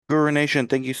Guru Nation,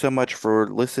 thank you so much for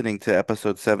listening to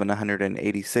episode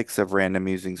 786 of Random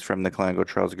Musings from the Clinical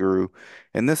Trials Guru.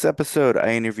 In this episode,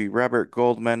 I interview Robert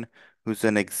Goldman, who's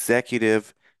an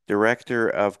executive director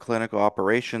of clinical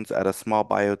operations at a small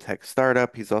biotech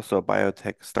startup. He's also a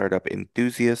biotech startup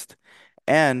enthusiast.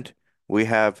 And we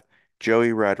have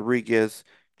Joey Rodriguez.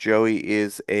 Joey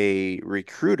is a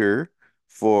recruiter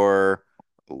for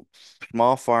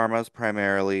small pharmas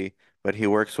primarily, but he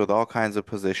works with all kinds of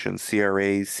positions,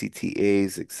 CRAs,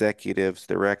 CTAs, executives,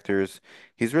 directors.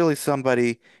 He's really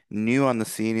somebody new on the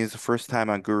scene. He's the first time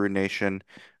on Guru Nation.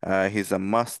 He's a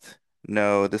must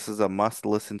know. This is a must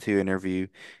listen to interview.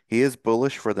 He is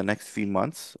bullish for the next few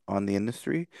months on the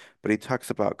industry, but he talks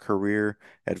about career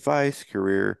advice,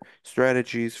 career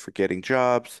strategies for getting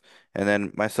jobs. And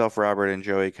then myself, Robert, and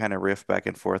Joey kind of riff back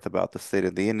and forth about the state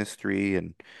of the industry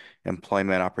and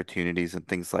employment opportunities and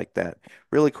things like that.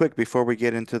 Really quick, before we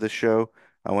get into the show,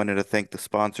 I wanted to thank the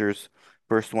sponsors.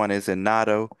 First one is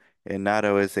Inato.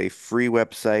 Inato is a free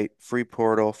website, free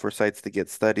portal for sites to get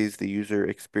studies. The user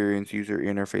experience, user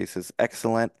interface is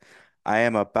excellent. I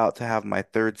am about to have my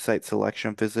third site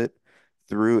selection visit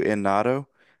through Inato.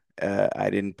 I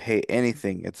didn't pay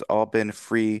anything. It's all been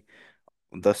free.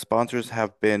 The sponsors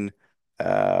have been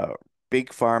uh, Big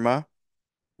Pharma,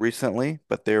 recently,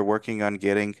 but they're working on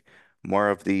getting more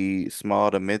of the small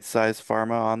to mid-sized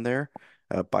pharma on there,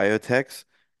 biotechs,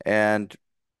 and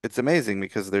it's amazing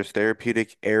because there's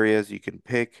therapeutic areas you can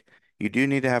pick. You do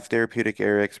need to have therapeutic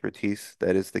area expertise.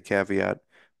 That is the caveat,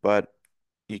 but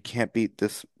you can't beat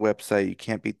this website. You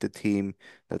can't beat the team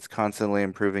that's constantly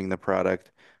improving the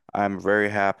product. I'm very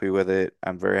happy with it.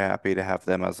 I'm very happy to have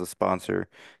them as a sponsor.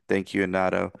 Thank you,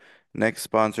 Inato. Next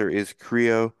sponsor is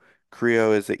Creo.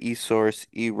 Creo is a e-source,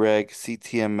 e-reg,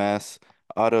 CTMS,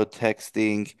 auto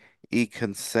texting,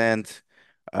 e-consent,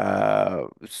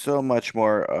 so much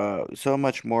more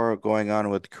going on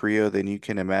with Creo than you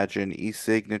can imagine.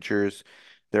 E-signatures,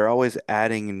 they're always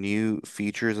adding new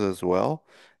features as well,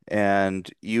 and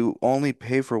you only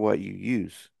pay for what you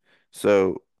use.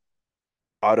 So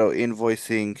auto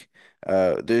invoicing.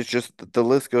 There's just the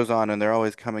list goes on, and they're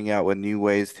always coming out with new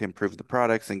ways to improve the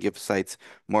products and give sites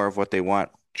more of what they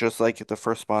want. Just like the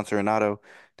first sponsor in Auto,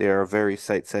 they are a very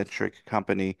site-centric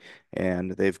company,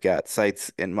 and they've got sites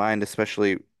in mind,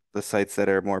 especially the sites that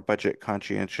are more budget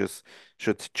conscientious.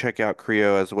 Should check out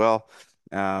Creo as well.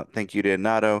 Thank you to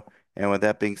Inato. And with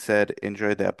that being said,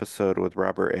 enjoy the episode with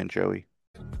Robert and Joey.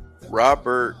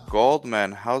 Robert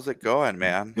Goldman, how's it going,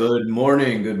 man? Good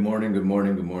morning, good morning, good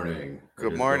morning, good morning. It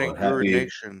Good is morning, going. Guru Happy,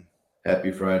 Nation.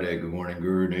 happy Friday. Good morning,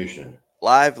 Guru Nation.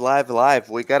 Live, live,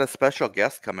 live. We got a special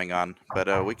guest coming on,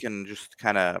 but we can just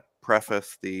kind of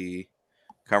preface the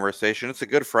conversation. It's a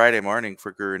good Friday morning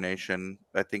for Guru Nation.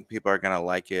 I think people are going to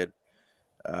like it.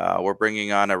 We're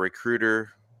bringing on a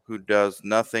recruiter who does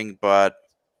nothing but,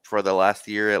 for the last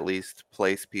year at least,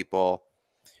 place people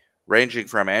ranging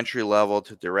from entry level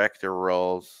to director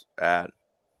roles at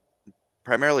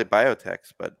primarily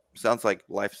biotechs, but sounds like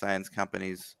life science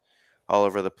companies all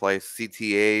over the place.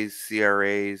 CTAs,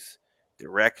 CRAs,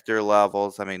 director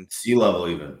levels. I mean, Sea level,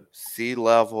 even. C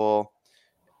level,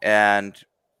 and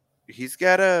he's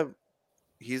got a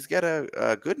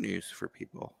good news for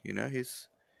people.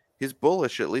 He's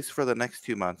bullish at least for the next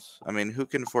 2 months. I mean, who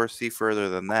can foresee further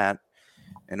than that?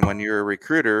 And when you're a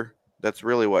recruiter, that's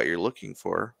really what you're looking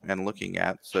for and looking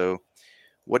at. So,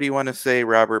 what do you want to say,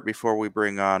 Robert, before we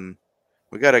bring on?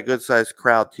 We got a good sized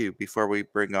crowd too before we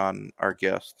bring on our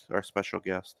guest, our special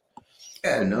guest.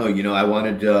 Yeah, no, I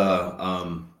wanted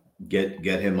to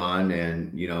get him on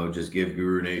and just give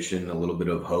Guru Nation a little bit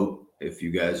of hope. If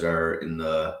you guys are in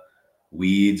the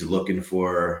weeds looking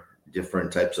for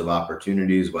different types of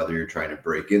opportunities, whether you're trying to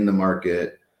break in the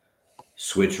market,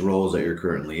 switch roles that you're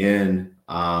currently in.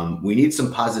 We need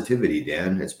some positivity,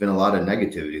 Dan. It's been a lot of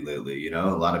negativity lately. A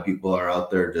lot of people are out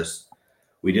there just.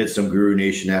 We did some Guru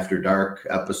Nation After Dark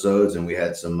episodes, and we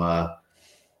had some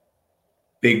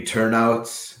big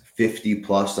turnouts, 50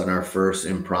 plus on our first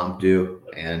impromptu,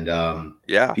 and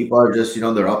Yeah. people are just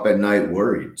they're up at night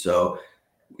worried. So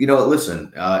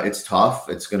listen, it's tough.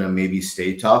 It's gonna maybe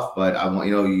stay tough, but I want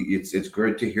it's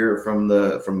great to hear it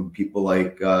from people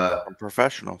like From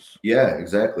professionals. yeah,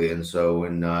 exactly. And so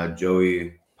when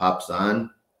Joey pops on,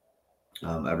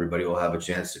 everybody will have a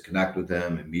chance to connect with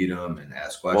him and meet him and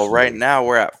ask Well, questions. right now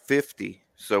we're at 50.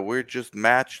 So we're just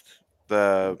matched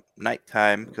the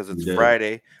nighttime because We it's did.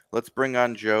 Friday. Let's bring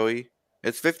on Joey.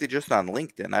 It's 50 just on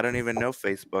LinkedIn. I don't even know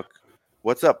Facebook.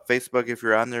 What's up, Facebook? If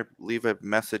you're on there, leave a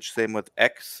message. Same with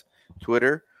X,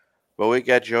 Twitter. But we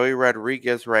got Joey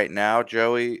Rodriguez right now.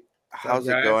 Joey, What's up, how's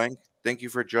it guys? going? Thank you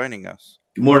for joining us.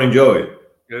 Good morning, Joey.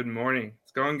 Good morning.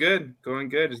 It's going good. Going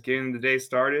good. Just getting the day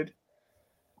started.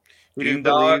 Do you Feeding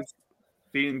believe, dogs,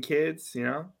 feeding kids,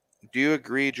 do you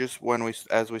agree just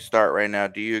as we start right now,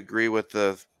 do you agree with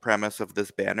the premise of this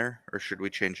banner or should we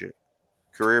change it?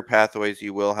 Career pathways,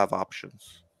 you will have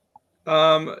options.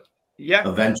 Um, yeah, I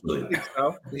Eventually. think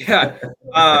so. Yeah.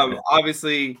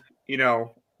 Obviously,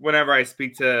 whenever I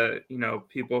speak to,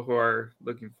 people who are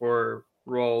looking for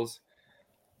roles,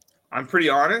 I'm pretty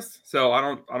honest. So I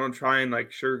don't try and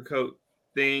like sugarcoat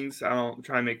things. I don't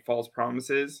try and make false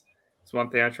promises. It's one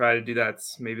thing I try to do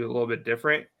that's maybe a little bit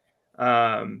different.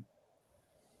 Um,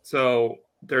 so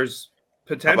there's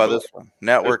How about potential. this one? There's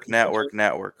Network, potential. network,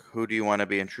 network. Who do you want to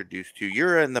be introduced to?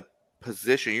 You're in the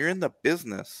position, you're in the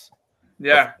business of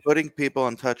Yeah. putting people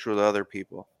in touch with other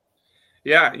people.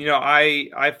 Yeah,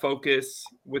 I focus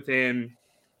within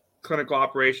clinical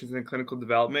operations and clinical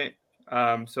development.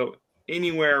 So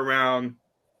anywhere around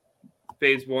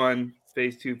phase one,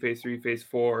 phase two, phase three, phase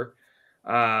four,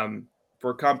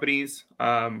 for companies,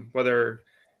 whether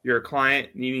you're a client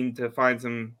needing to find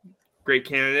some great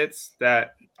candidates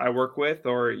that I work with,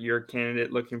 or you're a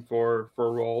candidate looking for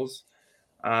roles.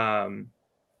 Um,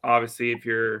 Obviously, if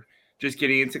you're just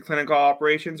getting into clinical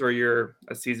operations or you're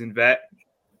a seasoned vet,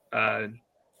 uh,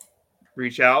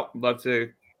 reach out. Love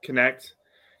to connect.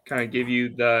 Kind of give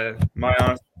you my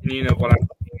honest opinion of what I'm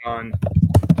seeing on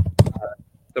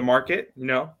the market.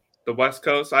 The West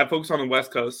Coast. I focus on the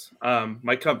West Coast.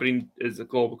 My company is a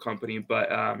global company,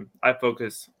 but I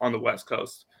focus on the West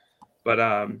Coast.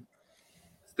 But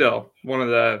still, one of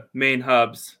the main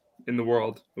hubs in the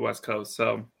world, the West Coast.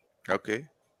 So Okay.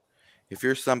 If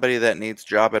you're somebody that needs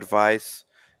job advice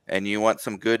and you want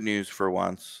some good news for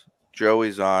once,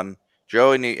 Joey's on.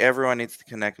 Everyone needs to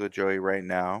connect with Joey right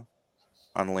now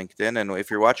on LinkedIn. And if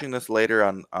you're watching this later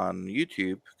on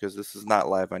YouTube, because this is not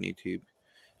live on YouTube,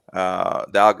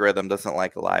 the algorithm doesn't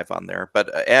like live on there,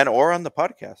 but and or on the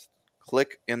podcast,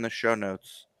 click in the show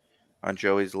notes on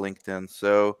Joey's LinkedIn.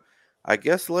 So I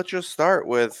guess let's just start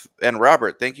with, and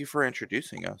Robert, thank you for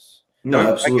introducing us. No, I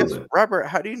guess absolutely. Robert,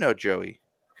 how do you know Joey?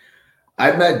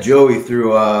 I met Joey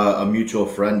through a mutual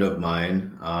friend of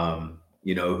mine,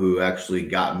 who actually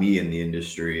got me in the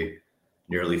industry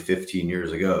nearly 15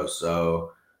 years ago.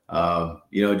 So,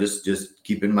 just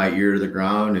keeping my ear to the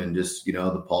ground and just,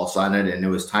 the pulse on it. And it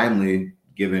was timely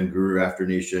given Guru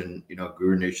Nation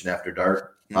After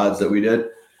Dark Hmm? pods that we did.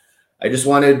 I just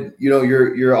wanted,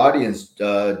 your audience,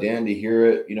 Dan, to hear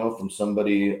it, from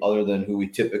somebody other than who we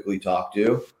typically talk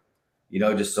to,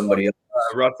 just somebody else.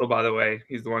 Russell, by the way,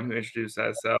 he's the one who introduced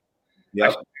us. So actually Yep.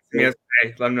 texted me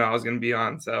yesterday, let him know I was going to be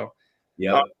on. So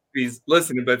Yep. if he's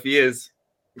listening, but if he is,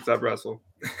 what's up, Russell?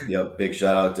 Yep, big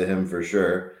shout out to him for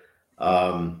sure.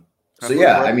 So Who's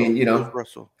yeah, I Russell? mean, Who's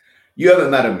Russell? you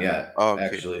haven't met him yet, Oh, okay.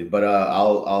 actually, but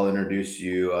I'll introduce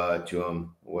you to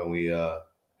him when we have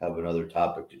another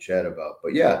topic to chat about.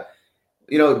 But yeah,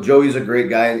 Joey's a great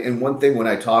guy, and one thing when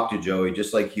I talked to Joey,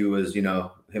 just like he was, him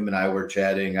and I were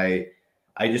chatting,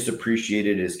 I just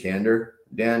appreciated his candor,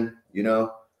 Dan.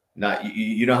 Not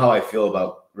you know how I feel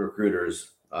about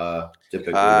recruiters,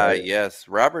 typically, Ah, right? yes.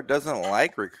 Robert doesn't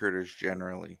like recruiters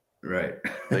generally. Right.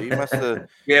 So you must have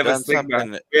We have a done stigma.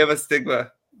 something. We have a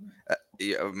stigma.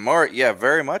 Yeah, yeah,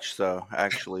 very much so,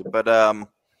 actually. But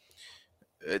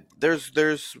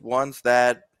there's ones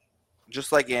that,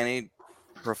 just like any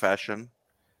profession,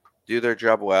 do their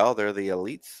job well. They're the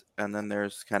elites, and then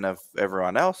there's kind of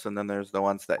everyone else, and then there's the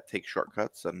ones that take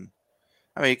shortcuts. And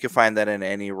I mean, you can find that in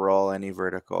any role, any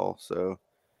vertical. So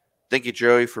thank you,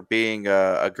 Joey, for being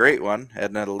a great one,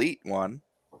 and an elite one,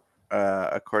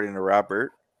 according to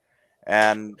Robert.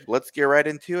 And let's get right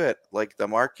into it. Like, the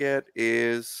market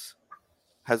is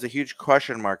has a huge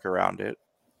question mark around it,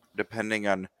 depending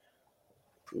on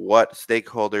what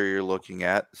stakeholder you're looking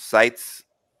at. Sites,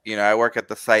 I work at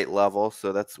the site level,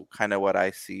 so that's kind of what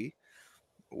I see.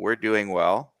 We're doing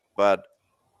well, but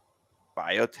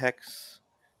biotechs,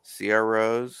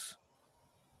 CROs,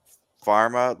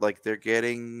 pharma, like they're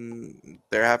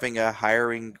having a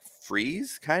hiring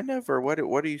freeze, kind of, or what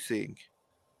are you seeing?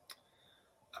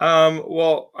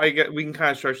 Well, I get we can kind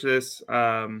of structure this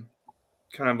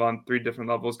kind of on three different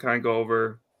levels. Kind of go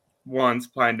over one,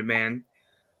 supply and demand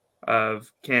of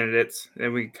candidates,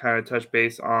 and we kind of touch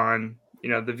base on the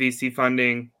VC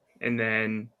funding, and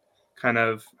then kind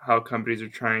of how companies are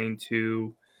trying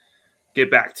to get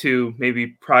back to maybe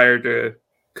prior to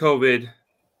COVID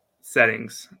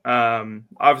settings.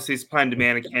 Obviously, supply and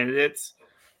demand of candidates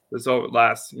this over the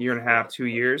last year and a half, 2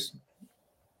 years,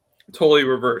 totally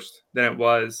reversed than it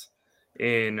was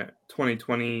in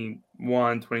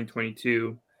 2021,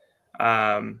 2022.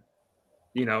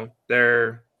 There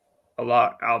are a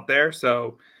lot out there.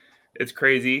 So it's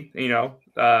crazy,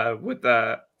 with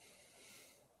the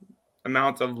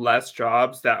amount of less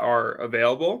jobs that are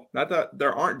available. Not that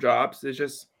there aren't jobs, it's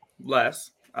just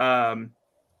less. There's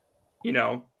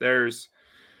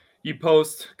you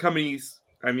post companies.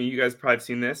 I mean, you guys probably have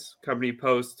seen this. Company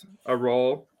post a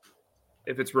role.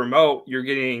 If it's remote, you're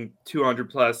getting 200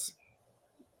 plus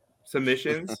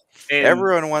submissions in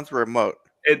Everyone wants remote.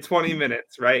 20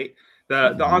 minutes, right?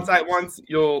 The on-site ones,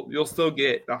 you'll still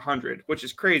get 100, which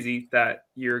is crazy that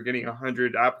you're getting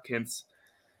 100 applicants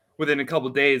within a couple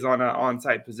of days on an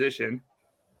on-site position.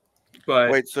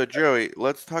 But Wait, so Joey,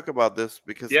 let's talk about this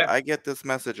because yeah, I get this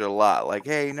message a lot. Like,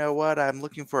 hey, you know what? I'm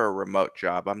looking for a remote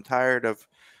job. I'm tired of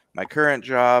my current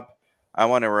job. I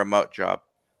want a remote job.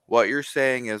 What you're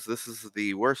saying is this is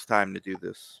the worst time to do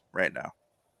this right now.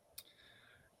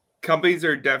 companies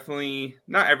are definitely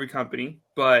not every company,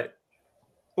 but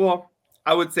well,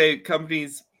 I would say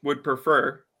companies would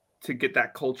prefer to get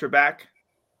that culture back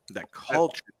That at,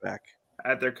 culture back.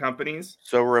 at their companies.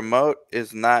 So remote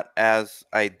is not as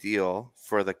ideal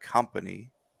for the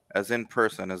company as in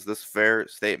person. Is this fair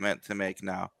statement to make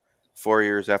now, 4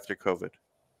 years after COVID?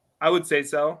 I would say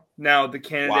so. Now, the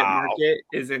candidate Wow. market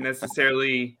isn't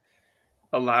necessarily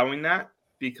allowing that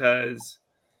because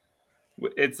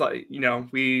it's like,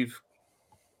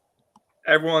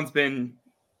 everyone's been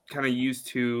kind of used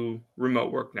to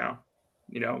remote work now.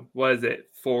 What is it,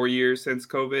 4 years since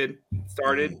COVID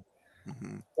started?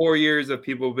 Mm-hmm. 4 years of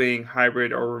people being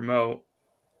hybrid or remote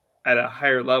at a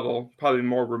higher level, probably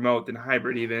more remote than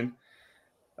hybrid even.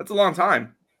 That's a long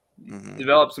time. You Mm-hmm.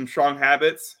 develop some strong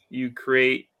habits, you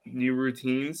create new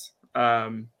routines.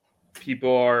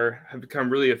 People have become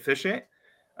really efficient.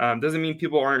 Doesn't mean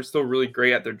people aren't still really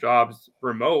great at their jobs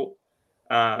remote,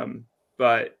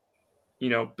 but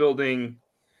building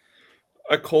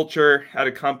a culture at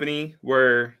a company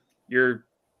where you're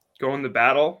going to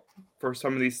battle for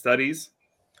some of these studies.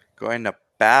 Going to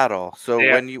battle. So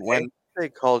Day after when day. you say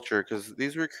culture, because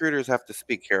these recruiters have to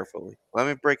speak carefully. Let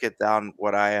me break it down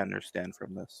what I understand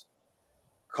from this.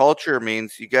 Culture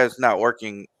means you guys not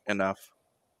working enough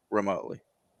remotely.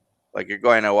 Like you're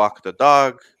going to walk the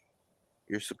dog.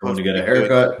 You're Going supposed to to get a be doing.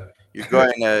 haircut. You're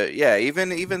going to yeah.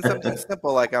 Even something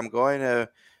simple like I'm going to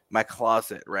my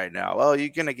closet right now. Well, you're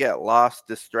gonna get lost,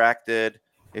 distracted.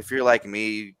 If you're like me,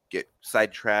 you get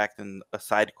sidetracked in a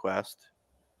side quest.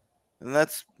 And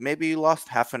that's maybe you lost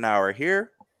half an hour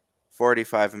here,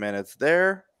 45 minutes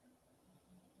there.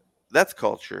 That's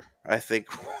culture, I think,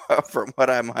 from what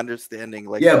I'm understanding.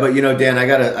 Like, Yeah, but Dan, I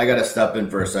gotta step in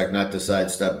for a sec, not to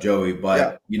sidestep Joey,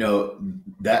 yeah,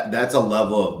 but that's a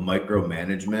level of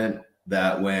micromanagement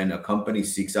that when a company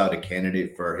seeks out a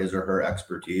candidate for his or her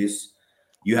expertise,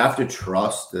 you have to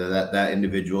trust that that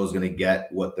individual is going to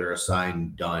get what they're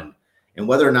assigned done. And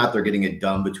whether or not they're getting it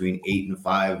done between 8 and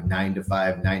 5, 9 to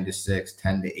 5, 9 to 6,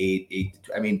 10 to 8, 8 to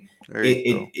 2. I mean, there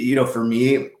you go. for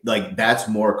me, like that's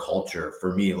more culture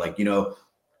for me. Like,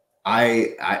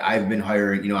 I've been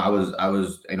hiring. I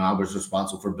was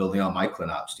responsible for building out my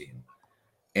ClinOps team,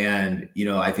 and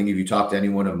I think if you talk to any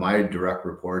one of my direct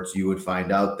reports, you would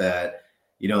find out that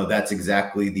that's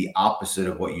exactly the opposite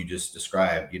of what you just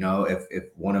described. If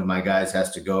one of my guys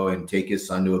has to go and take his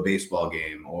son to a baseball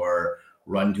game, or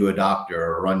run to a doctor,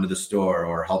 or run to the store,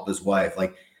 or help his wife,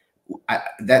 like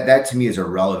that to me is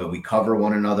irrelevant. We cover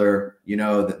one another.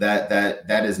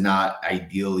 That is not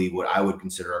ideally what I would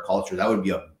consider a culture. That would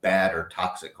be a bad or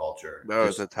toxic culture. Oh,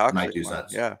 it's a Just my toxic two one.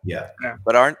 cents. Yeah. Yeah. Yeah.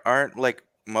 But aren't like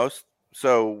most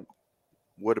so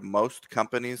would most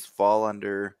companies fall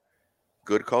under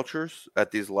good cultures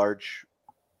at these large,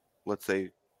 let's say,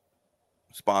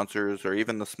 sponsors or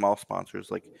even the small sponsors?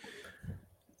 Like,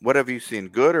 what have you seen?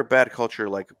 Good or bad culture,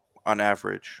 like on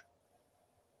average?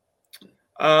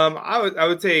 I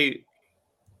would say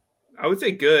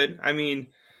good. I mean,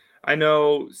 I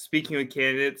know speaking with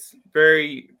candidates,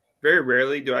 very very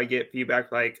rarely do I get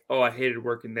feedback like, "Oh, I hated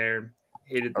working there,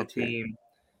 hated the Okay. team."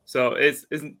 So it's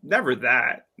never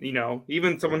that. Even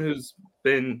Okay. someone who's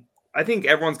been, I think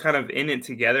everyone's kind of in it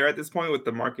together at this point with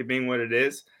the market being what it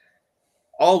is.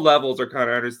 All levels are kind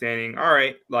of understanding. All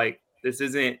right, like this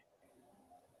isn't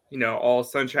all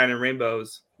sunshine and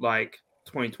rainbows like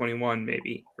 2021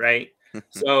 maybe, right?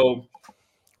 So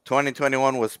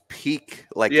 2021 was peak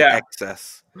like yeah,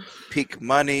 excess, peak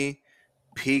money,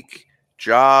 peak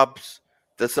jobs.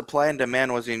 The supply and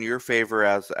demand was in your favor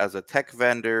as a tech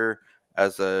vendor,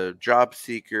 as a job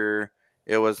seeker.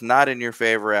 It was not in your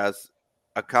favor as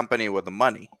a company with the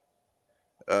money.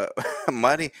 Uh,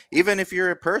 money, even if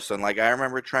you're a person. Like I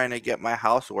remember trying to get my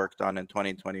house work done in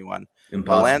 2021. The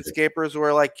Impossible. landscapers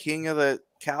were like king of the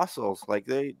castles. Like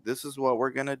this is what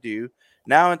we're gonna do.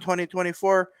 Now in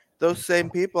 2024, those same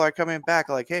people are coming back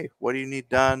like, hey, what do you need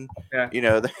done? Yeah,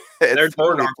 It's they're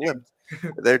door totally knocking.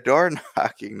 flipped. They're door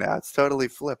knocking now. It's totally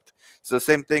flipped. So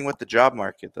same thing with the job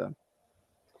market then.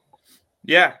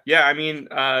 Yeah, yeah. I mean,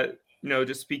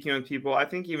 just speaking with people, I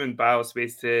think even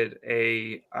Biospace did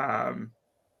a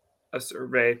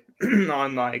survey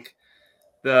on like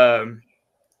the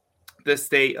the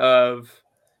state of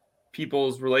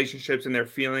people's relationships and their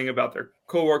feeling about their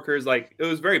coworkers. Like it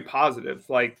was very positive,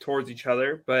 like towards each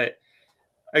other. But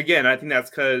again, I think that's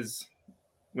because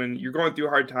when you're going through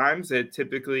hard times, it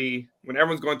typically when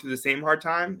everyone's going through the same hard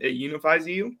time, it unifies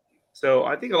you. So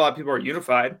I think a lot of people are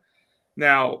unified.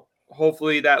 Now,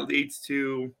 hopefully that leads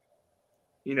to,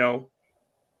 you know,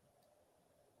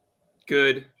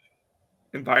 good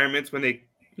environments when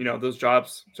those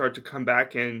jobs start to come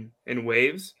back in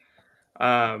waves.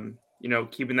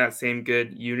 Keeping that same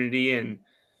good unity and,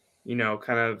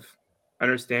 kind of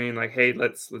understanding like, hey,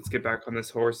 let's get back on this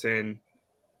horse and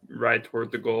ride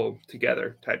toward the goal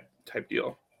together type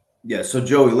deal. Yeah. So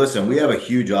Joey, listen, we have a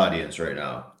huge audience right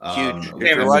now. Huge. If Same you're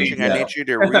as me. watching, I need you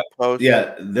to repost.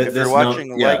 Yeah. If you're This num watching,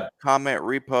 like, yeah. comment,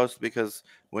 repost because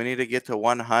we need to get to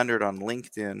 100 on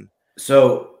LinkedIn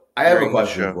So I have a during the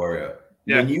question show. for you.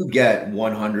 Yeah. When you get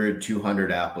 100,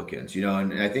 200 applicants,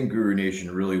 and I think Guru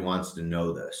Nation really wants to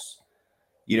know this,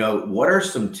 what are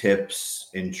some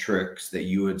tips and tricks that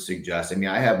you would suggest? I mean,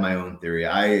 I have my own theory.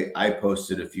 I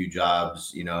posted a few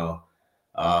jobs,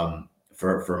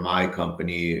 for my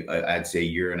company, I'd say a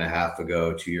year and a half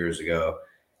ago, 2 years ago.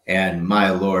 And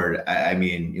my Lord, I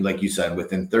mean, like you said,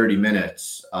 within 30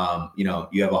 minutes, you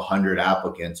have 100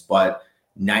 applicants, but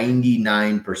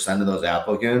 99% of those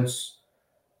applicants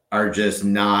are just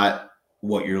not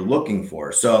what you're looking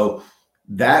for. So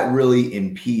that really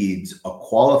impedes a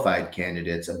qualified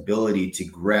candidate's ability to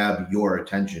grab your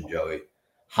attention, Joey.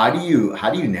 How do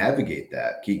you navigate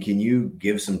that? Can you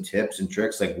give some tips and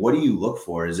tricks? Like, what do you look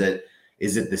for? Is it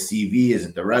the CV? Is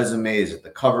it the resume? Is it the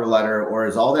cover letter? Or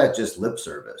is all that just lip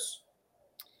service?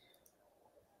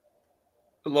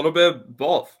 A little bit of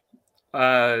both.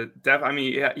 I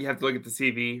mean, you have to look at the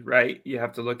CV, right? You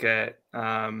have to look at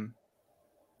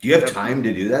Do you have time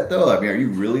to do that though? I mean, are you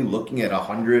really looking at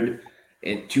 100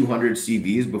 and 200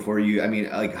 CVs before you? I mean,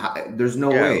 like, there's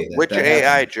no Yeah. way that Which that AI,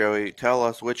 happens. Joey? Tell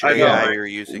us which I know, AI right? you're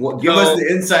using. Give us So the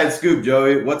inside scoop,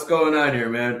 Joey. What's going on here,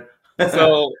 man?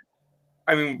 so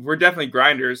I mean, we're definitely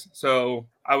grinders. So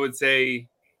I would say,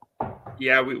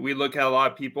 yeah, we look at a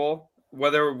lot of people.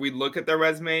 Whether we look at their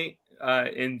resume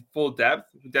in full depth,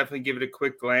 we definitely give it a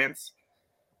quick glance.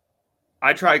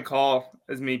 I try to call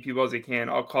as many people as I can.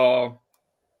 I'll call,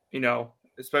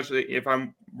 especially if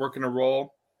I'm working a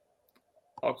role,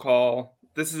 I'll call.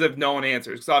 This is if no one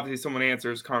answers, because obviously someone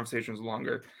answers, conversation's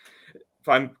longer. If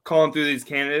I'm calling through these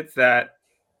candidates that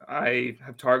I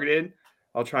have targeted,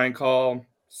 I'll try and call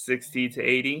 60 to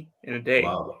 80 in a day.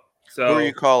 Wow. Who are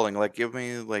you So calling? Like, give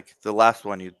me like the last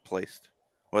one you placed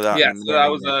without yeah, so that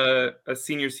naming was names. a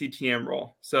senior CTM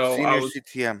role. So I Senior was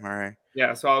CTM. All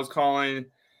right. so I was calling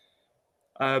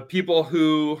people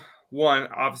who, one,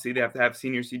 obviously they have to have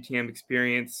senior CTM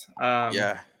experience.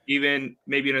 Yeah. Even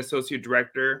maybe an associate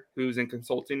director who's in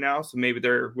consulting now, so maybe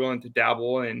they're willing to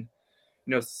dabble in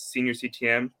senior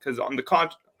CTM, because on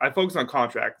I focus on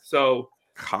contract. So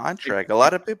Contract. A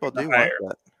lot of people the do want hire.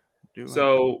 that. Do like that.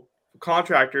 So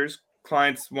contractors,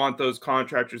 clients want those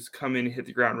contractors to come in and hit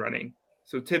the ground running.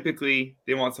 So typically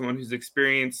they want someone who's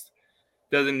experienced,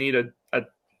 doesn't need a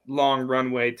long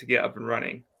runway to get up and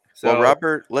running. Well, So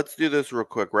Robert, let's do this real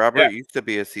quick. yeah. Robert used to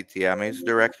be a CTM. He's a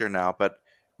director now, but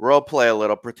role play a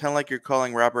little. Pretend like you're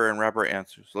calling Robert and Robert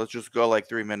answers. So let's just go like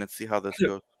 3 minutes, see how this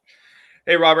goes.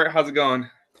 Hey Robert, how's it going?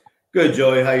 Good,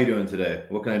 Joey. How you doing today?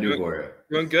 What can I do Doing, for you?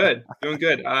 doing good. Doing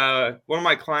good. One of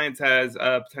my clients has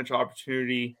a potential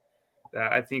opportunity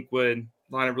that I think would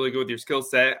line up really good with your skill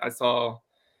set. I saw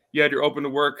you had your open to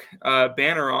work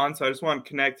banner on, so I just wanted to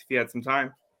connect if you had some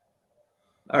time.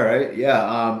 All right.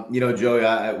 Yeah.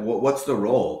 Joey, what's the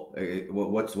role?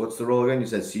 What's the role again? You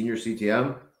said senior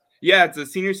CTM? Yeah, it's a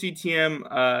senior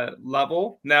CTM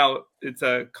level. Now it's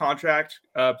a contract,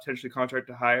 potentially contract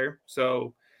to hire.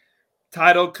 So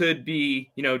title could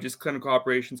be, just clinical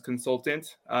operations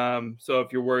consultant. So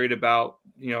if you're worried about,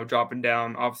 dropping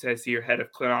down, obviously I see your head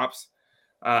of ClinOps.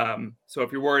 So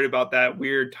if you're worried about that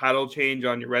weird title change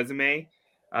on your resume,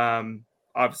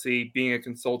 obviously being a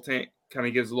consultant kind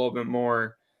of gives a little bit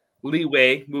more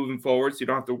leeway moving forward. So you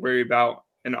don't have to worry about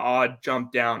an odd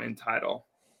jump down in title.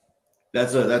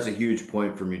 That's a huge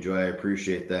point for me, Joy. I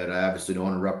appreciate that. I obviously don't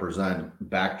want to represent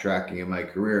backtracking in my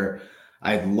career.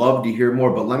 I'd love to hear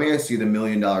more, but let me ask you the $1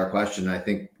 million question. I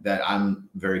think that I'm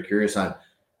very curious on.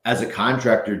 as a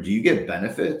contractor, do you get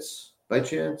benefits by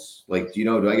chance? Like,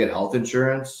 do I get health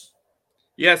insurance?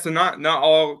 Yeah, so not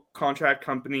all contract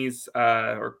companies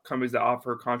or companies that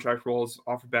offer contract roles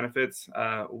offer benefits.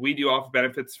 We do offer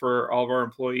benefits for all of our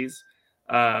employees,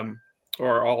 um,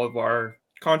 or all of our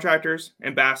contractors,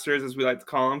 ambassadors, as we like to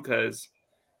call them, because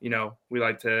we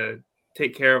like to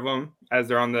take care of them as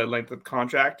they're on the length of the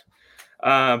contract.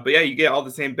 But yeah, you get all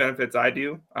the same benefits I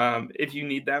do, if you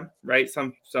need them, right?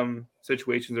 Some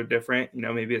situations are different.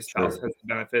 Maybe a spouse Sure. has the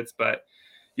benefits, but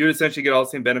you would essentially get all the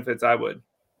same benefits I would.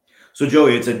 So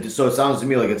Joey, so it sounds to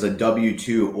me like it's a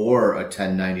W-2 or a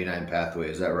 1099 pathway.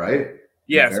 Is that right? And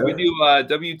Yeah, so we fair? do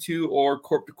W-2 or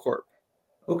corp to corp.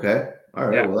 Okay. All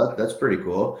right. Yeah. Well, that's pretty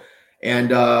cool.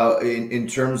 And in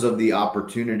terms of the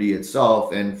opportunity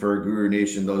itself, and for Guru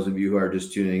Nation, those of you who are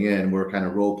just tuning in, we're kind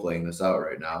of role playing this out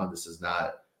right now. This is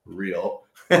not real.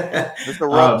 It's a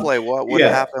role play. What would Yeah.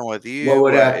 happen with What you?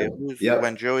 would happen? Who's when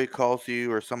Yep. Joey calls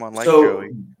you or someone like So, Joey?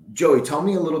 Joey, tell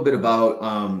me a little bit about,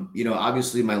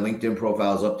 obviously my LinkedIn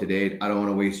profile is up to date. I don't want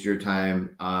to waste your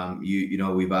time.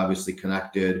 We've obviously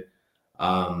connected.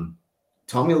 Um,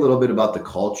 Tell me a little bit about the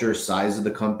culture, size of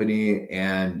the company,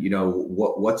 and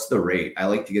what's the rate? I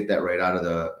like to get that right out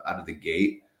of the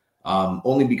gate.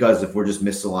 Only because if we're just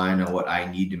misaligned on what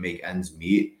I need to make ends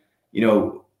meet,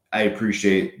 I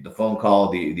appreciate the phone call,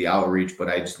 the outreach, but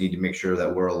I just need to make sure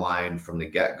that we're aligned from the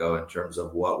get-go in terms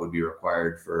of what would be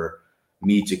required for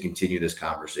me to continue this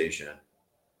conversation.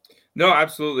 No,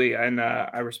 absolutely, and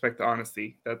I respect the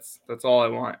honesty. That's all I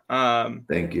want.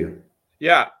 Thank you.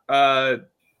 Yeah.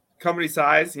 Company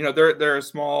size, they're a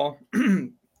smaller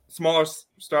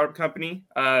startup company,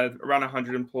 around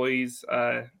 100 employees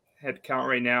head count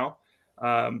right now,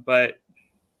 but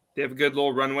they have a good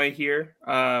little runway here,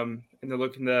 and they're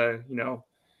looking to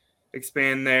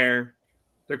expand their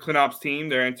ClinOps team.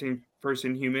 They're entering first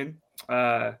in human.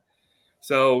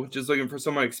 So just looking for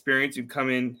someone experienced who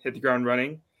come in, hit the ground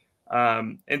running.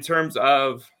 In terms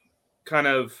of kind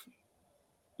of,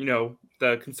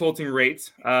 the consulting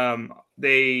rates,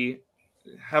 they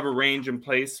have a range in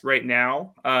place right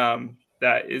now,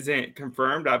 that isn't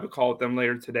confirmed. I have a call with them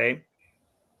later today.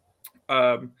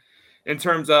 In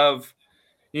terms of,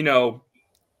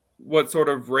 what sort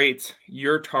of rates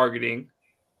you're targeting,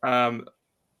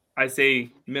 I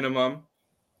say minimum,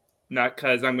 not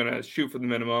because I'm going to shoot for the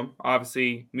minimum.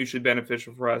 Obviously, mutually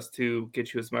beneficial for us to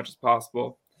get you as much as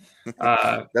possible.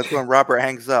 That's when Robert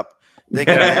hangs up. Thank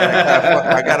you, man.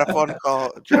 I got a phone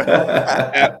call.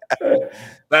 Yeah,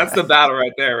 that's the battle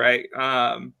right there, right?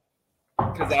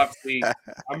 Because obviously,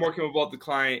 I'm working with both the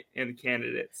client and the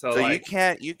candidate. So So you like,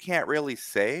 can't really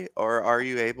say, or are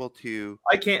you able to?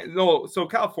 I can't. No, so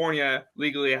California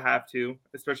legally, I have to,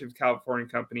 especially if it's a California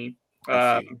company.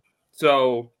 I see.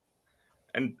 So,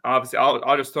 and obviously,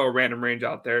 I'll just throw a random range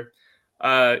out there.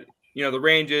 Uh, the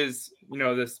range is,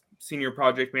 this senior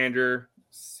project manager,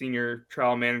 senior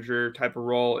trial manager type of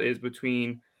role is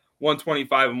between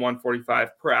 125 and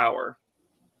 145 per hour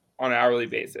on an hourly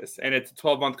basis, and it's a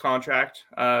 12-month contract.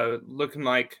 Looking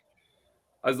like,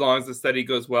 as long as the study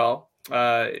goes well,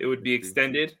 it would I be see.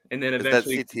 extended, and then Is that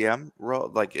eventually. CTM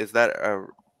role? Like, is that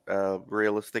a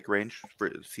realistic range for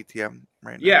CTM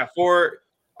right now? Yeah, for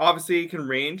obviously it can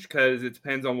range because it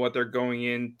depends on what they're going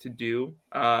in to do.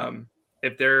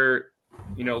 If they're,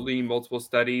 leading multiple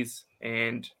studies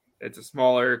and it's a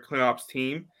smaller ClinOps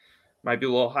team, might be a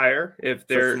little higher. If So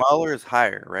they're smaller is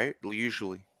higher, right?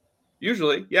 Usually.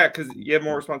 usually, yeah, because you have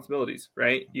more responsibilities,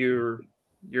 right? You're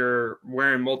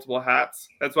wearing multiple hats.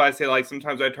 That's why I say, like,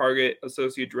 sometimes I target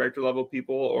associate director level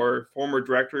people or former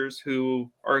directors who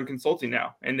are in consulting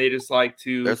now, and they just like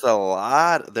to There's a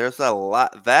lot. There's a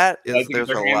lot. like to get There's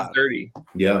their a hands lot. dirty.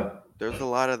 Yeah. There's a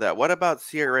lot of that. What about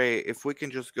CRA? If we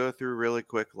can just go through really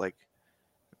quick, like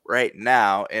right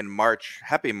now in March,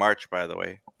 happy March, by the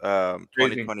way, Crazy.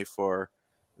 2024,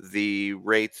 the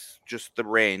rates, just the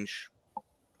range,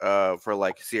 for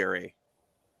like CRA.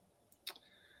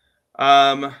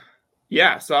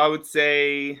 Yeah, so I would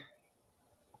say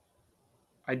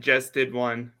I just did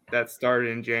one that started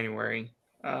in January,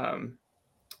 for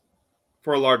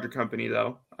a larger company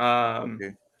though.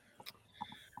 Okay.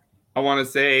 I want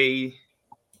to say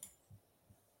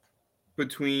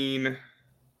between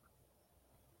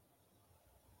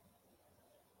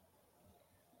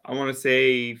I want to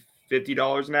say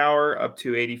 $50 an hour up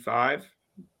to 85.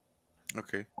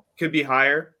 Okay. Could be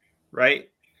higher, right?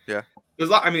 Yeah. There's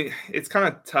a lot. I mean, it's kind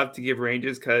of tough to give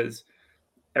ranges because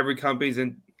every company's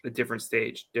in a different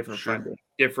stage, different Sure. funding,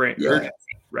 different Yeah.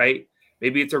 urgency, right?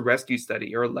 Maybe it's a rescue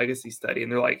study or a legacy study,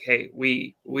 and they're like, "Hey,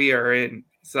 we are in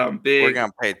some We're big,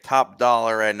 gonna pay top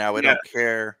dollar right now. We yeah, don't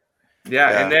care.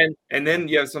 Yeah, Yeah. and then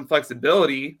you have some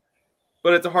flexibility,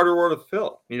 but it's a harder role to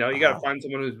fill. You got to Uh-huh. find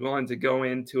someone who's willing to go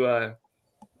into a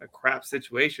crap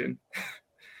situation.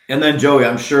 And then Joey,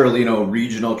 I'm sure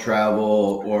regional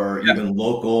travel or Yeah. even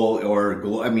local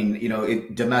I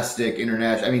mean, domestic,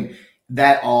 international. I mean,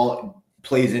 that all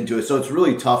plays into it. So it's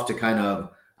really tough to kind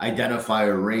of identify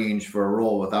a range for a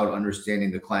role without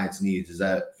understanding the client's needs. Is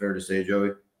that fair to say,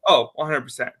 Joey? Oh,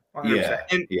 100%. 100%. Yeah,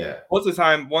 And yeah. most of the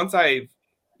time, once I've,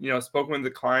 spoken with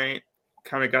the client,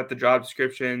 kind of got the job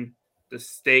description, the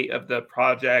state of the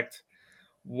project,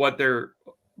 what their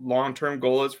long-term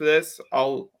goal is for this,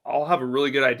 I'll have a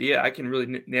really good idea. I can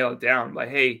really nail it down. Like,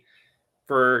 hey,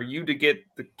 for you to get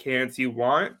the candidates you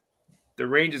want, the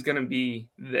range is going to be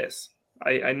this.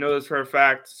 I know this for a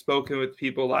fact. Spoken with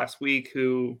people last week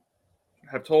who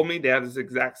have told me they have this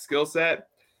exact skill set.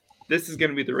 This is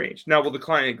going to be the range. Now, will the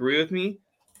client agree with me?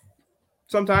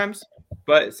 Sometimes,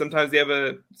 but sometimes they have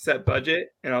a set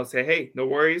budget, and I'll say, hey, no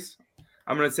worries.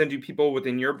 I'm going to send you people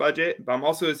within your budget, but I'm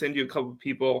also going to send you a couple of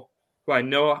people who I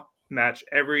know match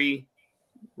every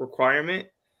requirement,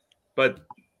 but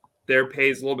their pay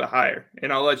is a little bit higher.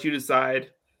 And I'll let you decide,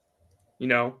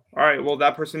 all right, well,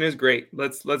 that person is great.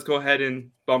 Let's go ahead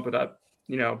and bump it up,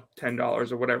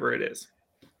 $10 or whatever it is.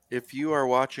 If you are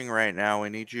watching right now, we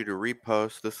need you to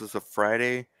repost. This is a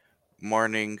Friday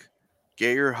morning.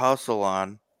 Get your hustle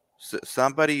on.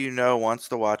 Somebody you know wants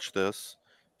to watch this.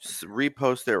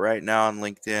 Repost it right now on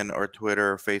LinkedIn or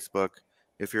Twitter or Facebook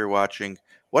if you're watching.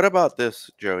 What about this,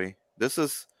 Joey? This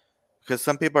is because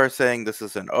some people are saying this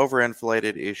is an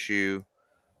overinflated issue.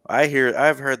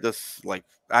 I've heard this, like,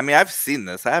 I mean, I've seen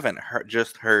this. I haven't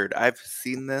just heard. I've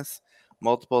seen this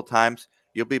multiple times.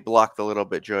 You'll be blocked a little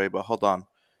bit, Joey, but hold on.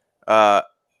 Uh,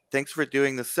 Thanks for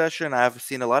doing the session. I've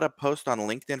seen a lot of posts on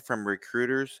LinkedIn from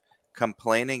recruiters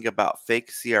complaining about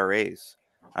fake CRAs.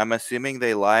 I'm assuming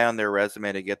they lie on their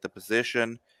resume to get the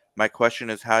position. My question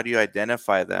is, how do you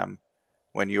identify them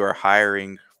when you are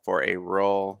hiring for a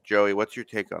role? Joey, what's your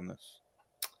take on this?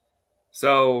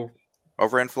 So,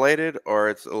 Overinflated, or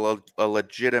it's a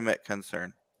legitimate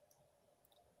concern?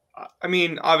 I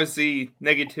mean, obviously,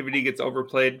 negativity gets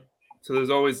overplayed. So there's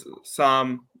always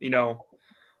some,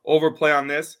 overplay on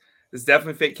this. There's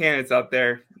definitely fake candidates out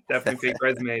there, definitely fake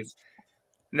resumes.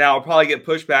 Now, I'll probably get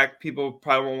pushback. People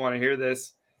probably won't want to hear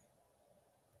this.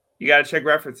 You got to check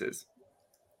references.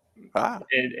 Ah,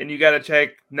 And you got to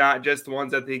check not just the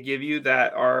ones that they give you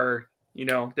that are,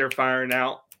 they're firing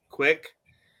out quick.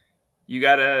 You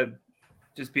got to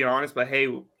just be honest, but hey,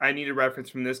 I need a reference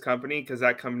from this company because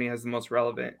that company has the most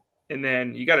relevant. And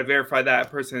then you got to verify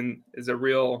that person is a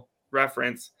real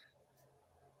reference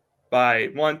by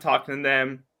one, talking to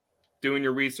them, doing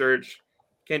your research.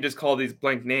 Can't just call these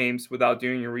blank names without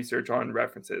doing your research on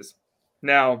references.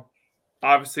 Now,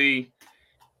 obviously,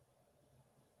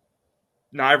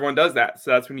 not everyone does that.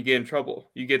 So that's when you get in trouble.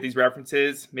 You get these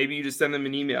references. Maybe you just send them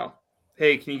an email.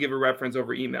 Hey, can you give a reference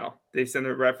over email? They send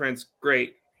a reference.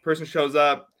 Great. Person shows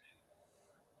up.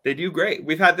 They do great.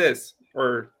 We've had this,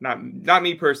 or not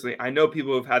me personally. I know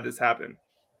people who have had this happen.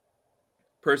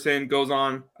 Person goes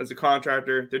on as a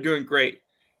contractor. They're doing great.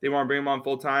 They want to bring them on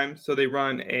full time. So they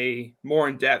run a more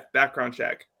in-depth background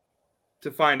check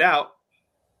to find out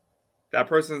that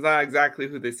person's not exactly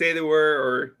who they say they were,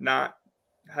 or not,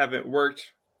 haven't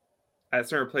worked at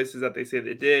certain places that they say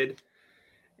they did,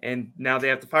 and now they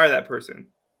have to fire that person.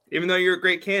 Even though you're a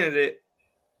great candidate,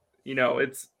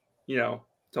 it's, to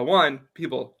one,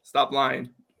 people stop lying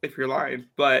if you're lying.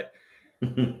 But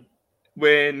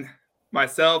when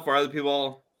myself or other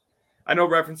people, I know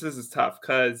references is tough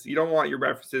because you don't want your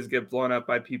references get blown up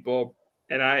by people.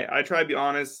 And I try to be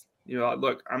honest,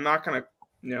 look, I'm not going to,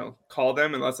 call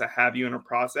them unless I have you in a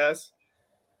process.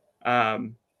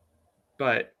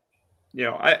 But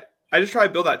I just try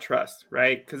to build that trust,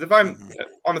 right? Because if I'm mhm.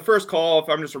 on the first call, if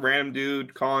I'm just a random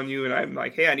dude calling you and I'm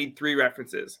like, hey, I need 3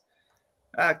 references,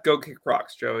 go kick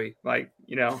rocks, Joey. Like,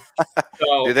 Do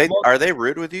so they are they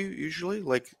rude with you usually,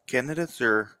 like candidates,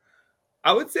 or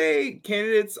I would say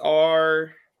candidates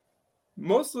are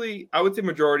mostly, I would say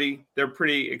majority, they're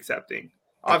pretty accepting.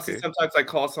 Obviously, okay? sometimes I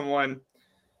call someone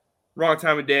wrong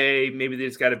time of day, maybe they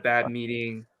just got a bad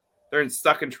meeting, they're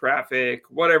stuck in traffic,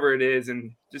 whatever it is,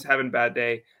 and just having a bad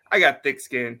day. I got thick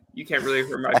skin. You can't really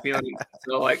hurt my feelings.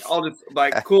 So like I'll just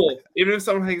like cool. Even if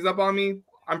someone hangs up on me,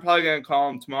 I'm probably gonna call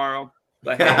them tomorrow.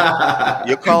 But hey,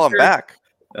 You'll I'm call them sure. back.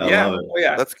 I Yeah. love Oh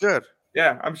yeah. That's good.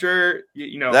 Yeah. I'm sure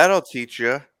That'll teach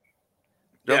you.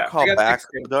 Don't yeah, I call got thick back.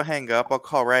 skin. Don't hang up. I'll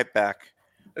call right back.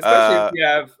 Especially Uh,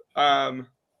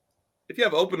 if you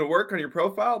have open to work on your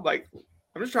profile, like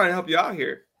I'm just trying to help you out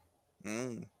here.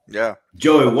 Yeah.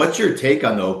 Joey, what's your take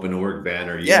on the open to work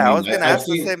banner? I Yeah, I mean, was gonna I've ask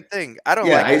the seen, same thing. I don't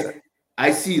yeah, like it.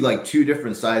 I see like two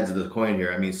different sides of the coin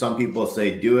here. I mean, some people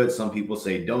say do it, some people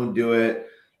say don't do it.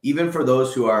 Even for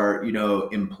those who are,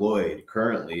 employed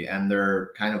currently and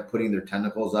they're kind of putting their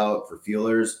tentacles out for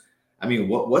feelers. I mean,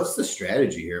 what's the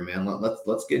strategy here, man?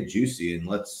 Let's get juicy and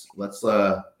let's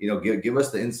give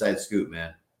us the inside scoop,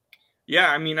 man. Yeah,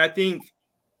 I mean, I think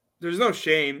there's no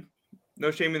shame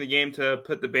in the game to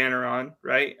put the banner on,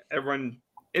 right? Everyone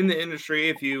in the industry,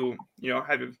 if you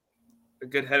have a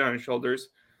good head on your shoulders,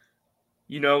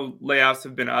 layoffs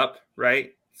have been up,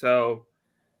 right? So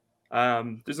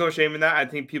there's no shame in that. I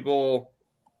think people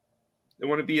they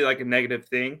want to be like a negative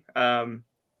thing.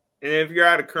 And if you're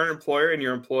at a current employer and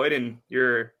you're employed and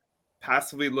you're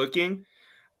passively looking,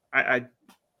 I'm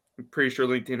pretty sure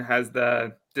LinkedIn has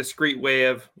the discreet way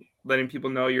of letting people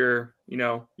know you're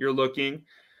looking.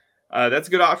 That's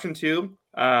a good option too.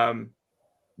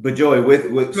 But Joey,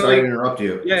 with sorry to Really, interrupt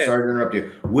you. yeah, Sorry to interrupt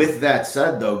you. With that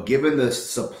said, though, given the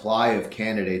supply of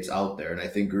candidates out there, and I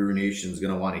think Guru Nation is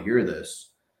going to want to hear this,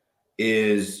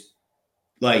 is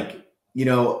like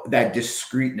that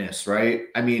discreetness, right?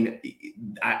 I mean,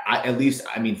 I at least,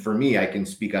 I mean, for me, I can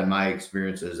speak on my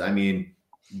experiences. I mean,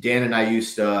 Dan and I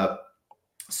used to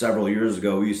several years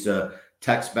ago, we used to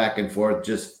text back and forth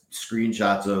just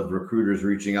screenshots of recruiters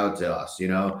reaching out to us.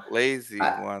 Lazy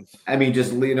I, ones. I mean,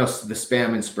 just the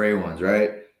spam and spray ones,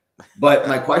 right? But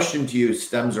my question to you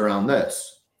stems around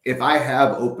this. If I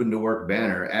have open to work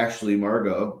banner, Ashley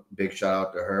Margot, big shout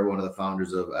out to her, one of the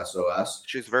founders of SOS.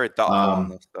 She's very thoughtful on Um,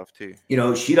 this stuff too.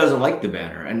 she doesn't like the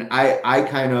banner. And I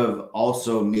kind of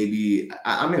also maybe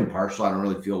I'm impartial. I don't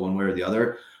really feel one way or the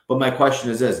other. But my question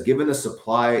is this, given the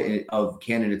supply of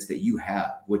candidates that you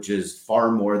have, which is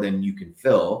far more than you can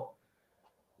fill,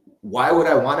 why would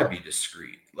I want to be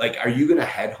discreet? Like, are you going to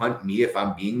headhunt me if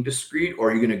I'm being discreet, or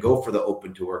are you going to go for the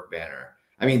open to work banner?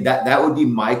 I mean, that would be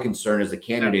my concern as a yeah.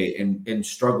 candidate and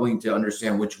struggling to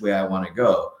understand which way I want to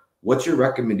go. What's your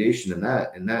recommendation in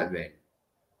that vein?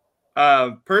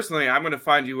 Personally, I'm going to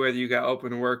find you whether you got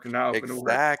open to work or not open to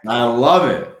work. I Exactly. love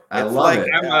it. I It's love like,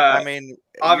 it. I'm I mean,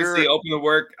 obviously you're open to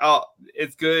work.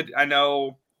 It's good. I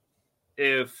know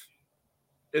if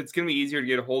it's going to be easier to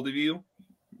get a hold of you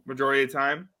majority of the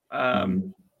time.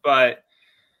 Mhm. But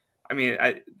I mean,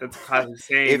 that's a classic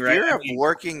saying, if right? you're I of mean,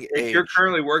 working if you're age,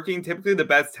 currently working, typically the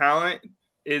best talent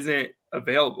isn't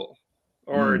available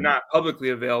or Mm. not publicly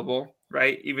available,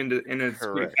 right? Even in a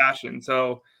discreet correct. fashion.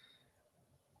 So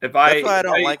That's why I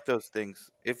don't like those things.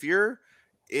 If you're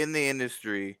in the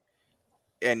industry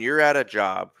and you're at a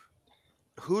job,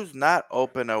 who's not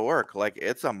open to work? Like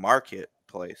it's a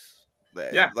marketplace.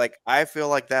 yeah, Like I feel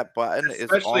like that button is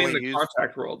especially in only the used.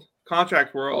 contract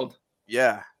world,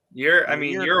 Yeah. I I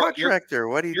mean, mean, you're a contractor.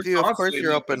 What do you you're do? Of course constantly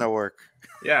you're open looking. to work.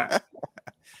 Yeah.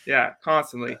 Yeah,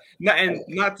 constantly.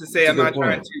 Not to say That's a I'm good not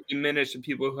trying point. to diminish the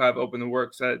people who have open to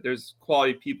work. So there's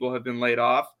quality people who have been laid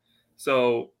off.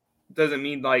 So it doesn't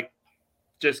mean like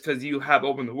just because you have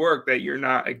open to work that you're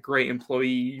not a great employee.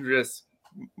 You just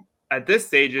at this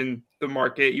stage in the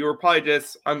market, you were probably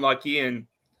just unlucky and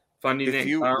funding If didn't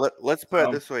you come. let's put it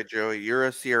So this way, Joey, you're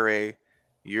a CRA,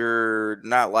 you're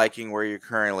not liking where you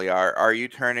currently are. Are you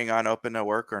turning on open to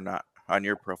work or not on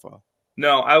your profile?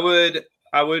 no, I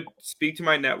would speak to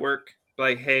my network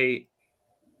like, hey,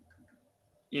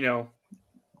 you know,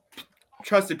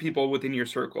 trusted people within your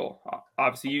circle.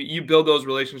 Obviously, you build those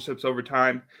relationships over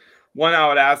time. One, I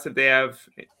would ask if they have,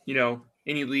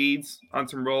 any leads on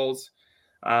some roles.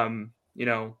 Um, you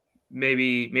know,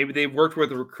 maybe they've worked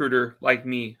with a recruiter like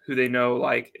me who they know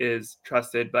like is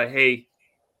trusted. But hey,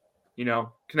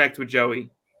 connect with Joey.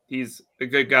 He's a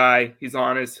good guy. He's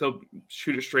honest. He'll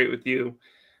shoot it straight with you.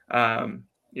 Um,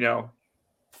 you know,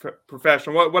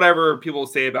 professional. Whatever people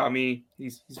say about me,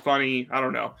 he's funny. I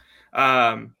don't know.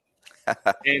 Um,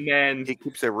 and then He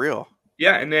keeps it real.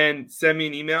 yeah, and then send me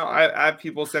an email. I have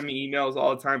people send me emails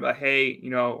all the time, but hey,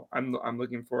 I'm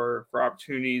looking for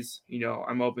opportunities.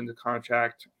 I'm open to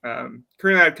contract.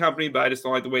 Currently at a company, but I just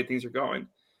don't like the way things are going.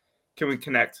 Can we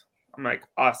connect? I'm like,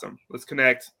 awesome. Let's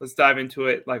connect. Let's dive into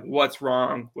it. Like, what's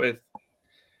wrong with?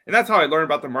 And that's how I learn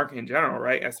about the market in general,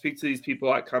 right? I speak to these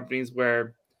people at companies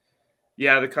where,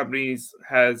 yeah, the companies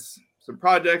has some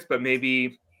projects, but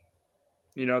maybe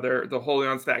they're holding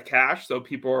on to that cash, so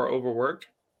people are overworked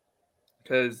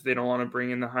because they don't want to bring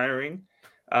in the hiring.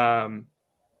 Um,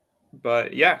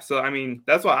 but yeah, so I mean,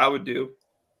 that's what I would do.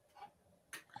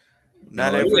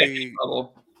 Not No, Really, that's at any every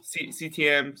level,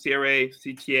 CTM, CRA,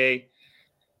 CTA.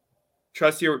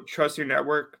 Trust your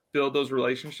network, build those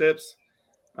relationships.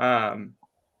 Um,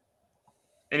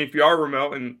 and if you are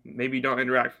remote and maybe you don't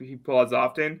interact with people as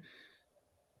often,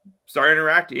 start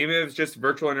interacting, even if it's just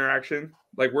virtual interaction,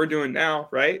 like we're doing now,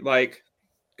 right? Like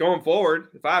going forward,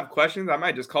 if I have questions, I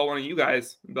might just call one of you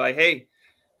guys and be like, hey,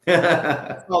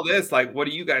 all this, like, what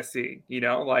do you guys see?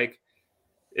 Like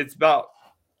it's about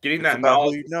getting It's that about who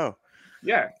knowledge. you know.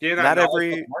 Yeah, getting that Not knowledge of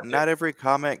every the market. not every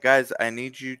comment, guys. I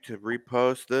need you to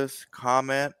repost this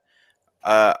comment.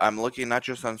 I'm looking not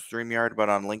just on StreamYard but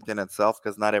on LinkedIn itself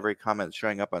because not every comment is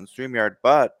showing up on StreamYard.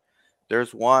 But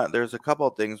there's a couple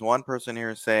of things. One person here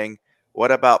is saying,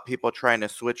 "What about people trying to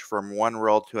switch from one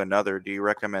role to another? Do you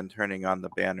recommend turning on the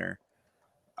banner?"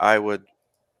 I would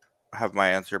have my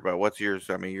answer, but what's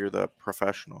yours? I mean, you're the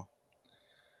professional.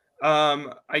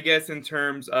 I guess in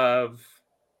terms of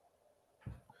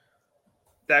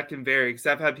that can vary because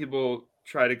I've had people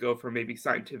try to go from maybe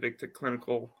scientific to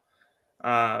clinical.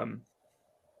 Um,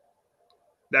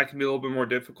 that can be a little bit more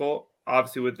difficult,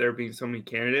 obviously, with there being so many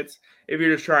candidates. If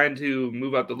you're just trying to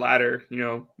move up the ladder,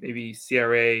 maybe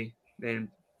CRA, then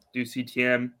do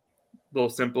CTM, a little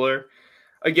simpler.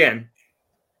 Again,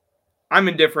 I'm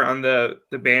indifferent on the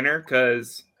banner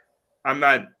because I'm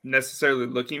not necessarily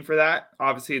looking for that.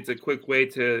 Obviously, it's a quick way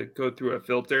to go through a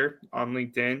filter on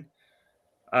LinkedIn.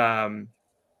 Um,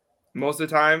 Most of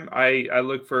the time, I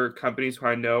look for companies who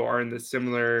I know are in the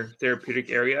similar therapeutic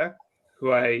area,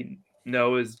 who I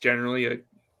know is generally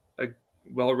a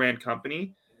well-ran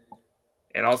company,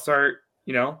 and I'll start,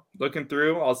 looking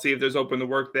through. I'll see if there's open to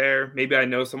work there. Maybe I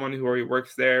know someone who already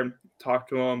works there. Talk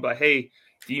to them, but hey,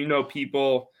 do you know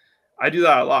people? I do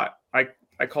that a lot.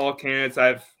 I call candidates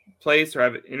I've placed or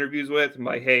have interviews with. I'm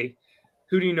like, hey,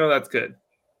 who do you know that's good?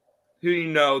 Who do you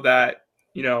know that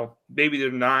maybe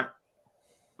they're not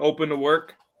open to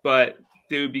work, but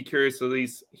they would be curious to at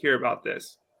least hear about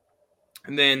this.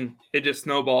 And then it just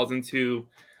snowballs into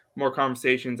more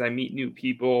conversations. I meet new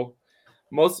people.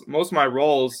 Most of my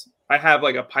roles, I have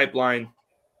like a pipeline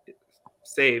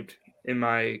saved in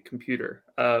my computer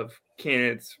of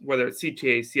candidates, whether it's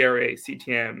CTA, CRA,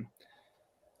 CTM,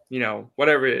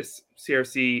 whatever it is,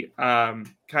 CRC,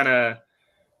 kind of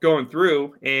going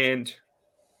through, and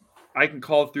I can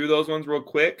call through those ones real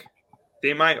quick.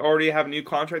 They might already have a new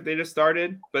contract they just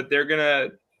started, but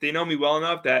they know me well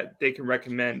enough that they can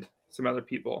recommend some other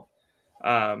people.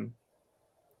 Um,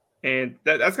 and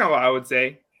that's kind of what I would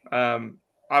say.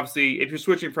 Obviously, if you're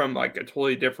switching from like a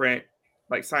totally different,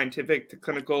 like scientific to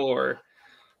clinical or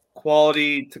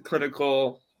quality to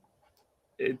clinical,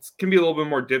 it can be a little bit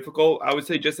more difficult. I would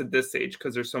say just at this stage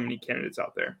because there's so many candidates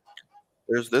out there.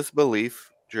 There's this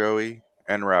belief, Joey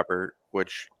and Robert,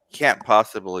 which can't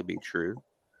possibly be true,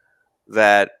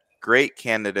 that great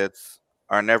candidates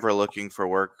are never looking for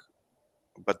work,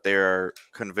 but they are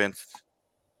convinced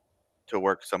to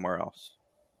work somewhere else.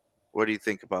 What do you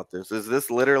think about this? Is this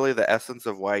literally the essence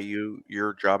of why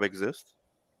your job exists?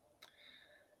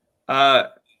 Uh,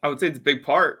 I would say it's a big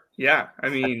part. Yeah, I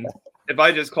mean, if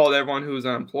I just called everyone who was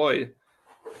unemployed,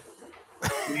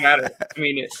 no matter. I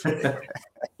mean,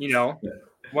 you know,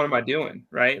 what am I doing,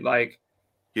 right? Like,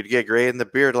 You'd get gray in the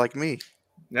beard like me.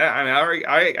 yeah, I mean,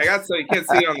 I got so you can't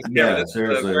see it on the camera. Yeah, This is a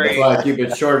seriously. That's very why I keep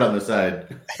it short on the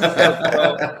side.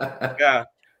 so yeah,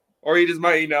 or you just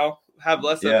might have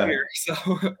less up Yeah. here. So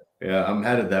Yeah, I'm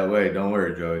headed that way. Don't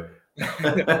worry, Joey.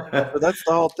 So that's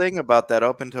the whole thing about that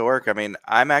open to work. I mean,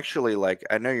 I'm actually like,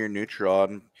 I know you're neutral,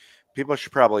 and people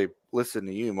should probably listen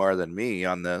to you more than me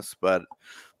on this, but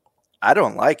I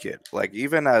don't like it. Like,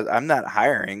 even as I'm not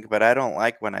hiring, but I don't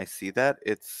like when I see that.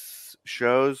 It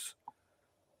shows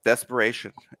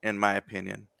desperation, in my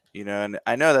opinion. And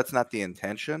I know that's not the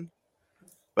intention,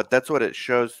 but that's what it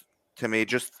shows to me.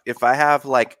 Just if I have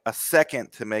like a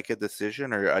second to make a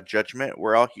decision or a judgment,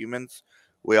 we're all humans.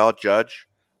 We all judge,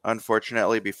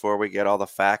 unfortunately, before we get all the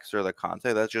facts or the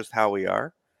content. That's just how we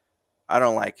are. I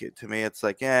don't like it. To me, it's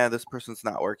like, yeah, this person's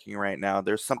not working right now.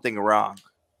 There's something wrong.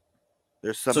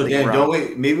 There's So something Dan, don't wrong.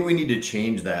 we maybe we need to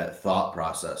change that thought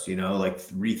process, like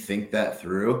rethink that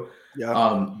through.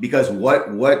 Yeah. Because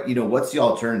what's the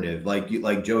alternative?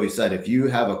 Like Joey said, if you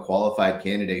have a qualified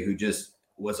candidate who just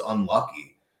was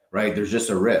unlucky, right? There's just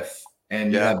a riff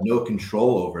and you Yeah. have no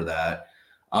control over that.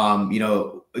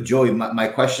 Joey, my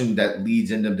question that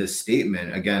leads into this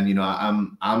statement again,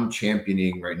 I'm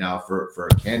championing right now for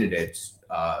candidates,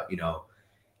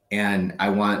 and I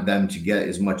want them to get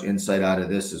as much insight out of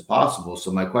this as possible.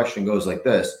 So my question goes like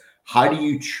this: how do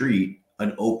you treat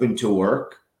an open to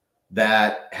work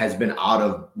that has been out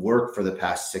of work for the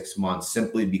past 6 months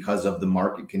simply because of the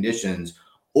market conditions?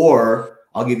 Or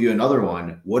I'll give you another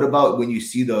one. What about when you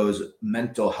see those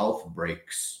mental health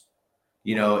breaks,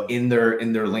 Mm. in their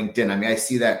LinkedIn? I mean, I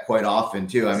see that quite often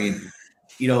too. I mean,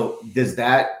 does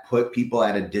that put people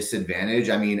at a disadvantage?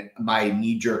 I mean, my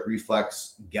knee-jerk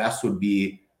reflex guess would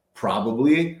be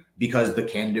probably, because the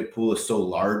candidate pool is so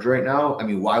large right now. I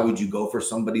mean, why would you go for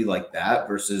somebody like that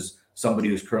versus somebody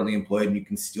who's currently employed and you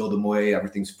can steal them away?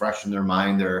 Everything's fresh in their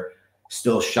mind. They're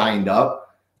still shined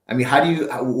up. I mean,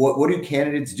 what do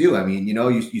candidates do? I mean,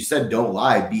 you said don't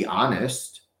lie, be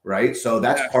honest, right? So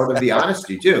that's part of the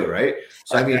honesty too, right?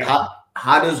 So I mean,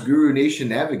 how does Guru Nation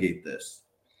navigate this?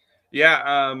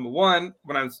 Yeah. One,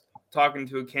 when I was talking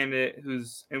to a candidate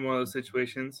who's in one of those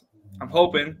situations, I'm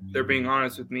hoping they're being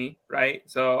honest with me, right?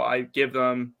 So I give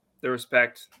them the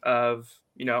respect of,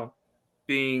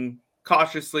 being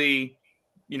cautiously,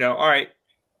 all right,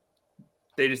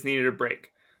 they just needed a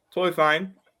break. Totally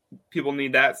fine. People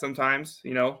need that sometimes,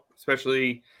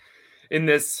 especially in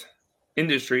this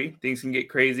industry, things can get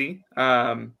crazy.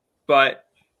 But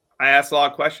I asked a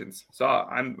lot of questions, so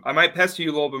I might pester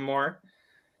you a little bit more,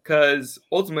 because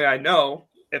ultimately I know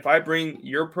if I bring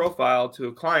your profile to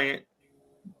a client,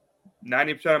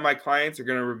 90% of my clients are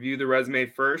going to review the resume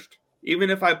first. Even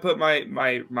if I put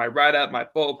my write up, my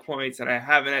bullet points, and I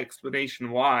have an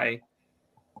explanation why,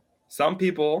 some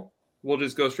people will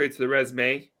just go straight to the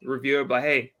resume, review it, but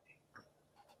hey,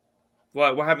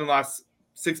 what happened the last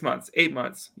 6 months, 8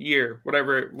 months, year,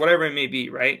 whatever it may be,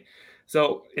 right?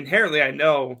 So inherently, I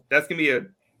know that's going to be a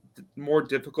more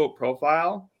difficult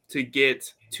profile to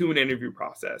get to an interview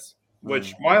process,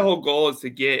 which my whole goal is to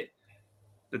get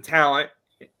the talent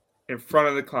in front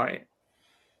of the client.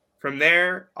 From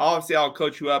there, obviously, I'll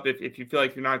coach you up if you feel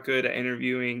like you're not good at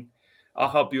interviewing. I'll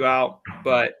help you out,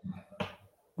 but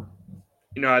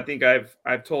I think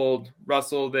I've told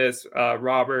Russell this,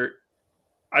 Robert.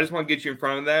 I just want to get you in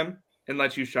front of them and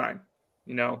let you shine.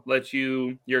 Let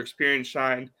your experience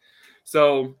shine.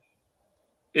 So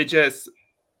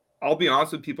I'll be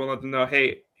honest with people and let them know,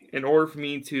 hey, in order for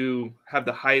me to have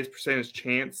the highest percentage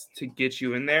chance to get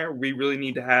you in there, we really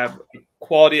need to have a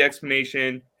quality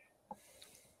explanation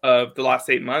of the last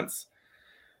 8 months.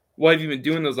 What have you been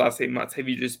doing those last 8 months? Have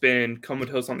you just been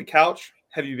comatose on the couch?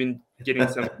 Have you been getting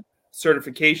some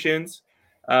certifications?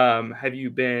 Have you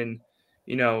been,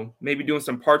 maybe doing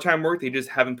some part-time work that you just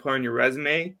haven't put on your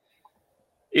resume?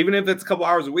 Even if it's a couple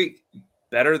hours a week,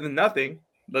 better than nothing.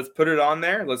 Let's put it on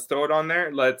there. Let's throw it on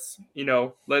there. Let's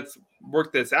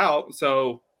work this out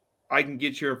so I can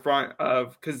get you in front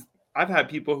of, because I've had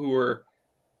people who were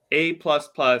A++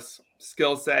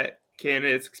 skill set,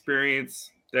 candidates,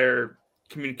 experience, their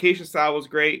communication style was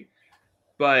great,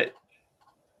 but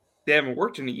they haven't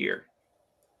worked in a year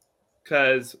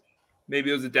because maybe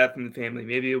it was a death in the family.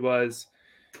 Maybe it was,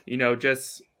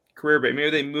 just career break. Maybe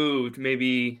they moved.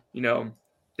 Maybe,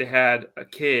 they had a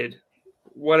kid,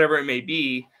 whatever it may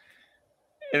be.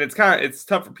 And it's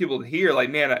tough for people to hear, like,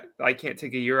 man, I can't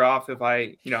take a year off if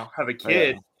I, have a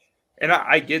kid. Yeah. And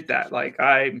I get that. Like,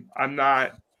 I'm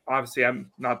not, obviously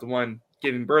I'm not the one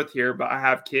giving birth here, but I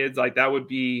have kids. Like, that would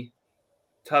be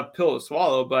a tough pill to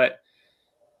swallow. But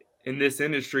in this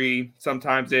industry,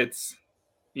 sometimes it's,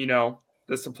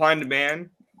 the supply and demand,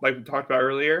 like we talked about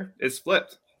earlier, is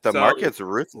flipped. The market's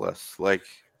ruthless. Like,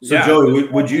 so yeah. Joey,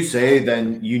 would you say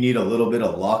then you need a little bit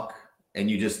of luck and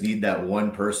you just need that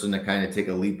one person to kind of take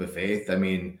a leap of faith? I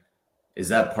mean, is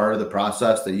that part of the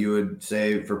process that you would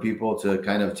say for people to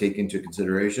kind of take into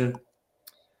consideration?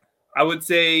 I would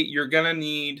say you're gonna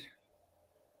need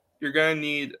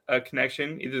a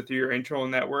connection either through your internal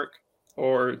network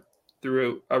or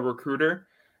through a recruiter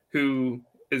who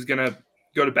is gonna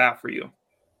go to bat for you.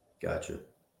 Gotcha.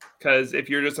 Because if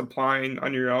you're just applying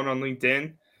on your own on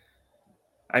LinkedIn,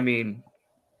 I mean,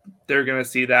 they're gonna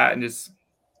see that and just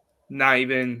not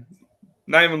even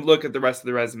look at the rest of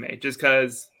the resume, just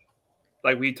because,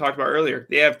 like we talked about earlier,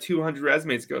 they have 200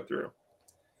 resumes to go through.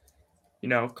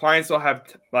 Clients don't have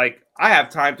I have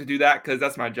time to do that because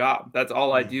that's my job. That's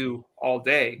all I do all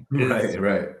day is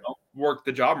right. Work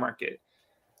the job market.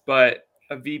 But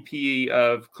a VP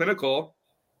of clinical,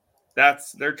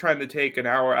 they're trying to take an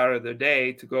hour out of their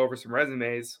day to go over some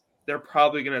resumes. They're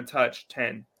probably going to touch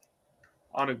 10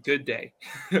 on a good day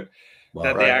that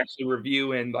they actually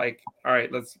review and all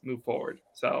right, let's move forward.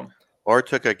 So, or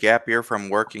took a gap year from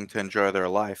working to enjoy their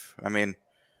life. I mean,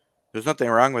 there's nothing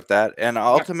wrong with that. And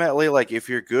ultimately, like, if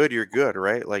you're good, you're good,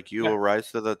 right? Like, you will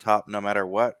rise to the top no matter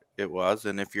what it was.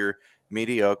 And if you're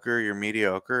mediocre, you're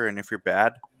mediocre. And if you're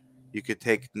bad, you could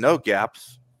take no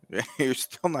gaps. You're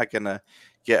still not going to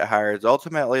get hired.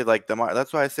 Ultimately, like,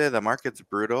 that's why I say the market's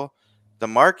brutal. The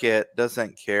market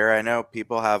doesn't care. I know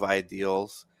people have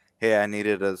ideals. Hey, I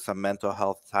needed some mental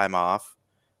health time off.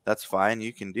 That's fine.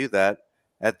 You can do that.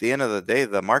 At the end of the day,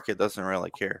 the market doesn't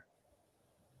really care.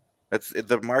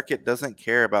 The market doesn't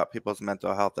care about people's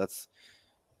mental health. That's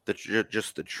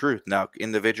just the truth. Now,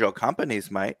 individual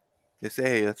companies might. They say,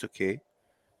 hey, that's okay.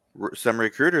 Some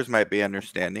recruiters might be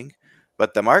understanding,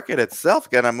 but the market itself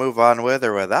gonna move on with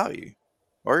or without you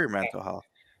or your mental health.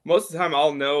 Most of the time,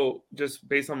 I'll know just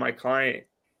based on my client.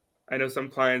 I know some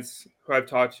clients who I've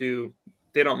talked to,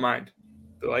 they don't mind.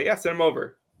 They're like, yeah, send them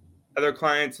over. Other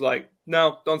clients like,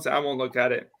 no, don't say. I won't look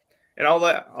at it, and I'll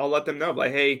let them know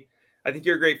like, hey, I think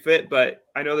you're a great fit, but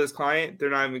I know this client, they're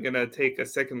not even gonna take a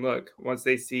second look once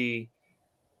they see,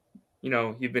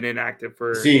 you've been inactive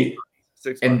for 8 See, months,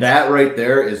 6 and months. that right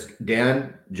there is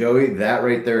Dan, Joey, that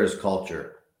right there is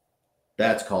culture.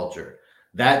 That's culture.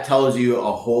 That tells you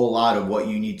a whole lot of what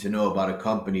you need to know about a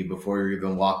company before you're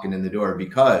even walking in the door.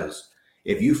 Because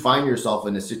if you find yourself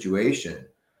in a situation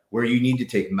where you need to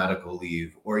take medical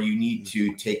leave or you need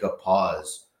to take a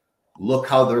pause, look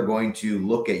how they're going to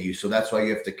look at you. So that's why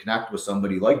you have to connect with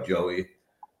somebody like Joey,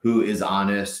 who is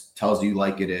honest, tells you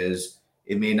like it is.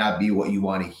 It may not be what you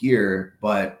want to hear,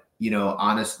 but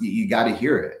honest, you got to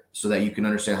hear it so that you can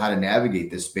understand how to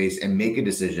navigate this space and make a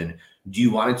decision. Do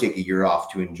you want to take a year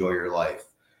off to enjoy your life?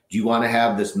 Do you want to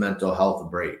have this mental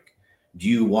health break? Do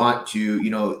you want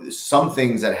to, some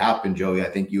things that happen, Joey, I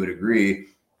think you would agree,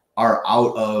 are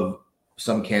out of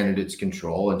some candidates'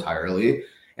 control entirely.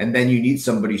 And then you need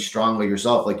somebody strong like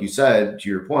yourself, like you said, to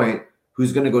your point,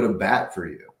 who's going to go to bat for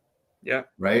you. Yeah.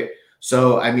 Right.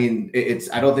 So, I mean,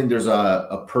 I don't think there's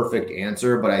a perfect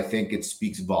answer, but I think it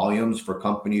speaks volumes for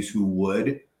companies who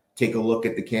would take a look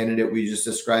at the candidate we just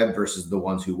described versus the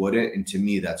ones who wouldn't. And to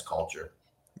me, that's culture.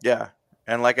 Yeah.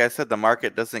 And like I said, the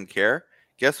market doesn't care.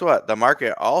 Guess what? The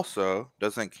market also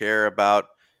doesn't care about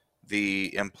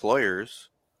the employers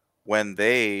when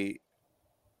they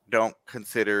don't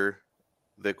consider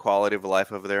the quality of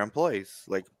life of their employees.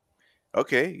 Like,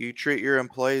 okay, you treat your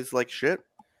employees like shit,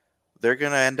 they're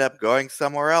gonna end up going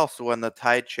somewhere else when the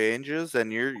tide changes,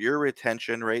 and your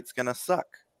retention rate's gonna suck.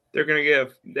 They're gonna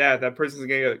that person's gonna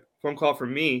get a phone call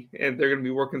from me, and they're gonna be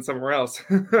working somewhere else.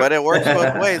 But it works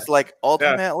both ways. Like Yeah,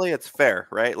 ultimately, it's fair,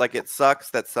 right? Like it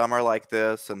sucks that some are like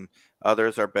this and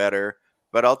others are better,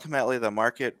 but ultimately the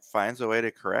market finds a way to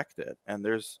correct it. And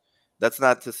that's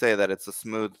not to say that it's a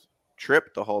smooth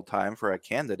trip the whole time for a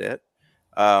candidate.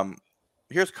 Um,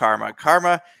 Here's Karma.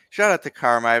 Karma, shout out to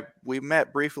Karma. We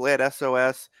met briefly at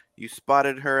SOS. You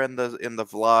spotted her in the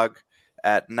vlog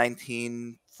at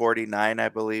 1949, I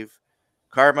believe.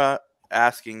 Karma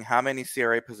asking, how many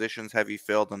CRA positions have you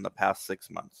filled in the past 6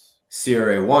 months?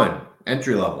 CRA 1,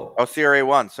 entry level. Oh, CRA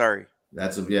 1, sorry.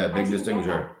 That's a big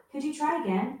distinguisher. Could you try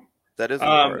again? That is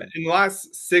important. in the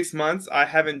last 6 months, I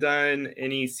haven't done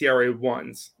any CRA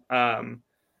ones.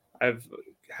 I've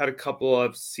had a couple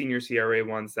of senior CRA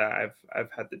ones that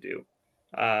I've had to do.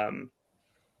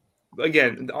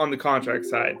 Again, on the contract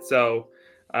side. So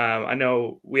I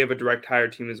know we have a direct hire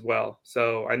team as well.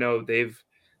 So I know they've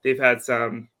had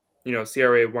some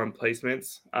CRA one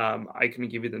placements. I can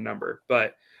give you the number,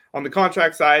 but on the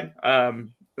contract side,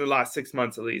 the last 6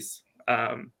 months at least,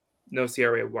 no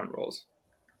CRA one roles.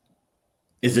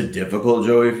 Is it difficult,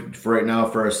 Joey, for right now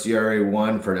for a CRA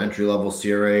 1, for an entry level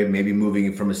CRA, maybe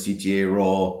moving from a CTA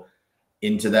role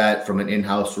into that, from an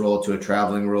in-house role to a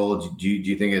traveling role? Do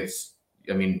you think it's,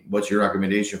 I mean, what's your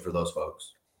recommendation for those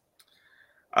folks?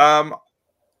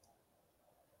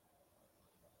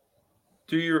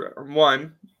 Do your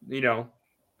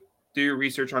do your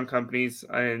research on companies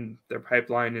and their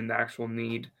pipeline and the actual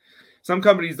need. Some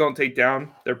companies don't take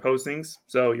down their postings,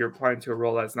 so you're applying to a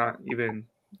role that's not even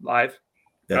live.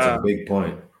 That's a big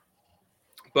point.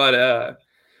 But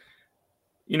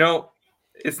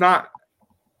it's not.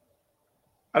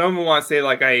 I don't even want to say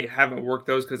like I haven't worked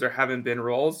those because there haven't been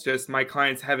roles. Just my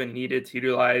clients haven't needed to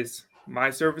utilize my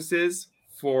services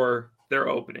for their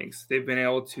openings. They've been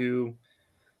able to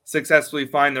successfully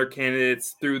find their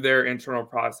candidates through their internal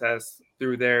process,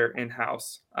 through their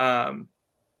in-house. And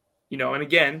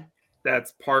again,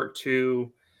 that's part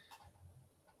to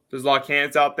there's a lot of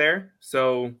candidates out there,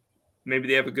 so maybe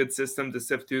they have a good system to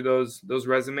sift through those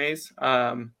resumes.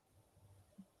 But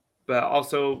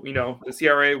also, the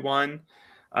CRA one,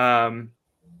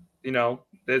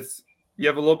 that's you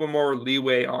have a little bit more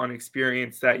leeway on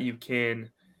experience that you can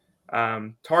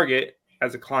target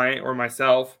as a client or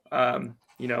myself.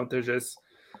 There's just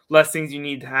less things you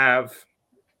need to have,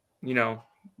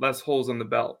 less holes in the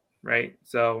belt, right?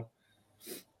 So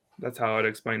that's how I'd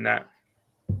explain that.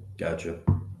 Gotcha.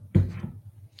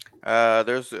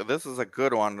 This is a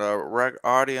good one. The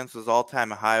audience is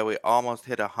all-time high. We almost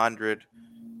hit 100.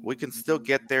 We can still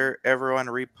get there. Everyone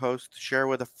repost, share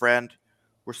with a friend.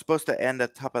 We're supposed to end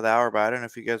at top of the hour, but I don't know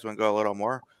if you guys want to go a little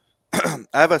more. I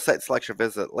have a site selection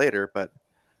visit later, but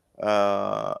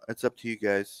it's up to you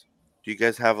guys. Do you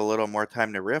guys have a little more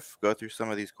time to riff, go through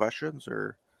some of these questions,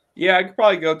 or? Yeah, I could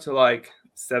probably go to like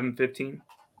 7:15.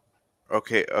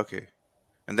 Okay.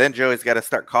 And then Joey's got to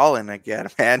start calling again,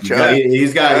 man. He's got Joey,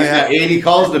 he's got Joey he's got 80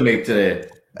 calls to make today.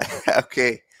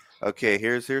 okay.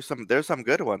 There's some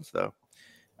good ones though.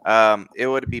 It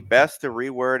would be best to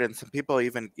reword, and some people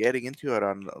even getting into it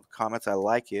on the comments. I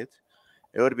like it.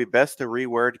 It would be best to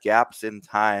reword gaps in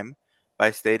time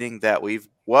by stating that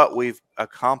what we've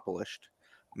accomplished.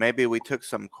 Maybe we took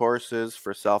some courses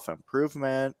for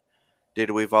self-improvement.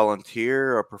 Did we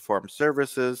volunteer or perform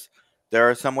services? There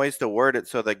are some ways to word it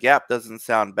so the gap doesn't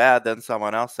sound bad. Then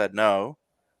someone else said no.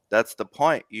 That's the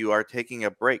point. You are taking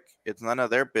a break. It's none of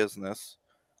their business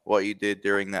what you did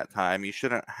during that time. You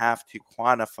shouldn't have to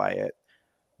quantify it.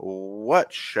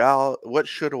 What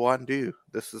should one do?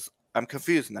 I'm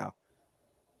confused now.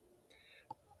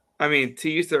 I mean, to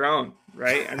use their own,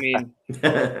 right? I mean,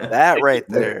 That right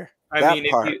there. That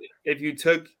part. if you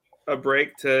took a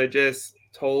break to just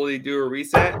totally do a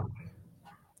reset,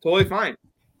 totally fine.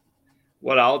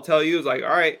 What I'll tell you is like, all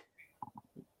right,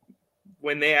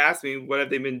 when they ask me what have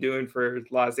they been doing for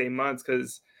the last 8 months,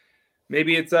 because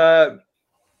maybe it's a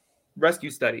rescue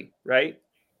study, right?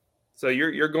 So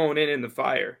you're going in the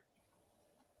fire.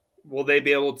 Will they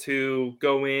be able to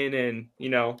go in and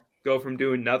go from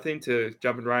doing nothing to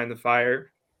jumping right in the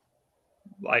fire,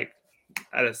 like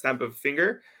at a snap of a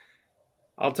finger?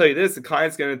 I'll tell you this: the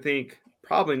client's going to think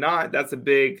probably not. That's a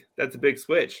big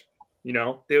switch.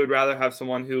 They would rather have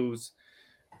someone who's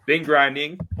been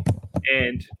grinding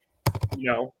and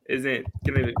isn't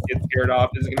going to get scared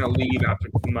off, isn't going to leave after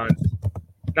 2 months.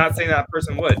 Not saying that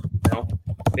person would.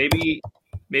 Maybe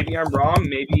I'm wrong.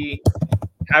 Maybe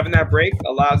having that break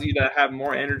allows you to have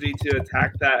more energy to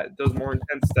attack those more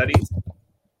intense studies.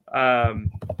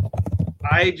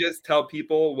 I just tell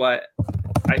people what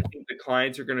I think the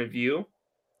clients are going to view,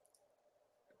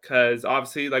 because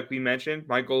obviously, like we mentioned,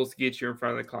 my goal is to get you in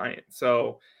front of the client.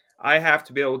 So I have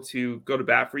to be able to go to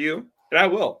bat for you, and I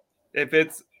will. If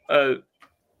it's a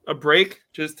break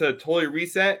just to totally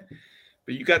reset,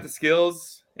 but you got the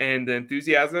skills and the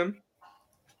enthusiasm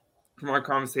from our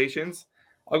conversations,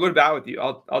 I'll go to bat with you.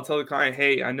 I'll tell the client,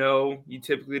 hey, I know you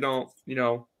typically don't,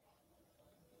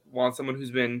 want someone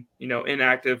who's been,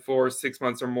 inactive for 6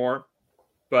 months or more,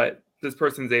 but this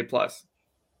person's A plus.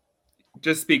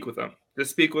 Just speak with them.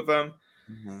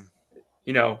 Mhm.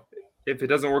 If it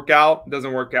doesn't work out, it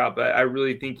doesn't work out. But I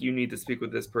really think you need to speak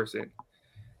with this person.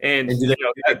 And do they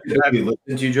typically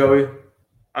listen to you, Joey?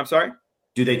 I'm sorry?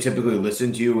 Do they typically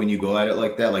listen to you when you go at it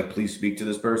like that? Like, please speak to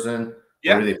this person?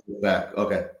 Yeah. Or do they pull back?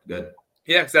 Okay, good.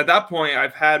 Yeah, because at that point,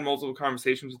 I've had multiple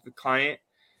conversations with the client,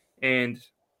 and,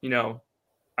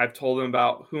 I've told them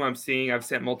about who I'm seeing. I've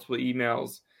sent multiple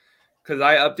emails because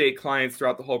I update clients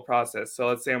throughout the whole process. So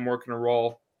let's say I'm working a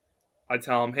role. I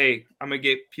tell them, hey, I'm going to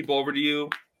get people over to you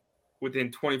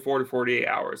within 24 to 48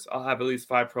 hours. I'll have at least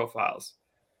 5 profiles.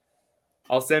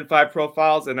 I'll send 5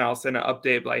 profiles and I'll send an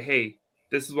update like, hey,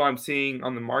 this is what I'm seeing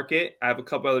on the market. I have a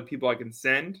couple other people I can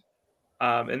send.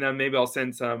 And then maybe I'll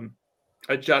send some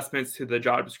adjustments to the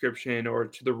job description or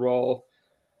to the role.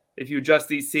 If you adjust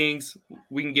these things,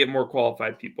 we can get more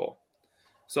qualified people.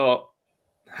 So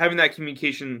having that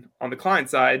communication on the client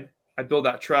side, I build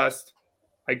that trust.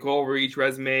 I go over each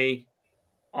resume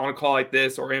on a call like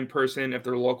this or in person if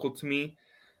they're local to me.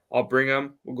 I'll bring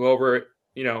them. We'll go over,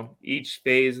 each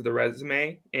phase of the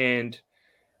resume, and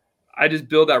I just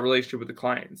build that relationship with the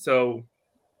client. So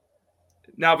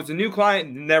now if it's a new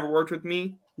client, never worked with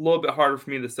me, a little bit harder for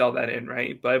me to sell that in,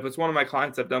 right? But if it's one of my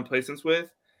clients I've done placements with,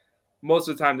 most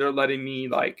of the time they're letting me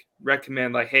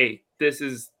recommend hey, this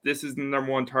is the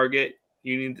number one target.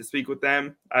 You need to speak with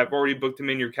them. I've already booked them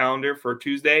in your calendar for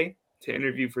Tuesday to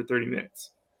interview for 30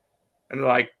 minutes. And they're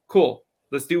like, cool,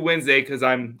 let's do Wednesday because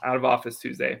I'm out of office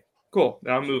Tuesday. Cool,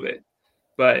 then I'll move it.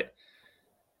 But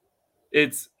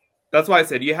that's why I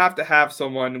said you have to have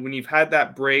someone when you've had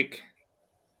that break.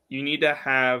 You need to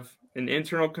have an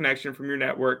internal connection from your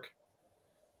network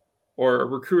or a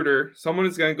recruiter, someone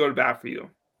who's going to go to bat for you.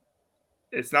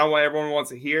 It's not what everyone wants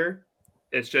to hear.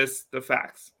 It's just the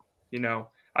facts.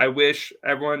 I wish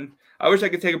I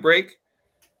could take a break,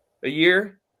 a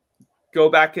year, go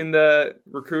back in the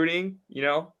recruiting,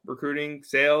 recruiting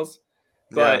sales,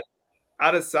 but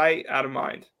out of sight, out of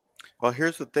mind. Well,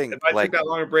 here's the thing. If I took that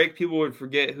long a break, people would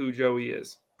forget who Joey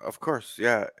is. Of course,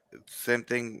 yeah. Same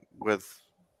thing with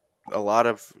a lot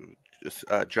of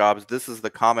jobs. This is the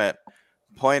comment.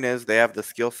 Point is, they have the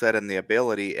skill set and the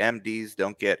ability. MDs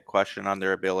don't get questioned on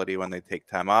their ability when they take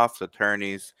time off.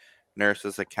 Attorneys,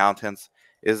 nurses, accountants.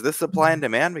 Is this supply and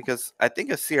demand? Because I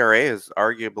think a CRA is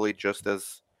arguably just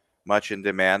as much in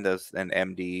demand as an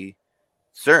MD.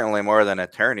 Certainly more than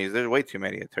attorneys. There's way too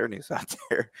many attorneys out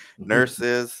there.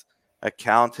 Nurses,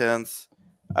 accountants.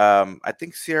 I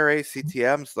think CRA,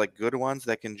 CTMs, like good ones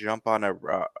that can jump on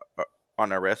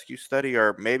a rescue study,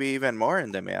 are maybe even more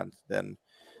in demand than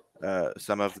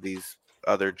some of these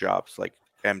other jobs like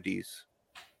MDs.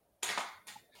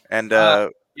 And Uh,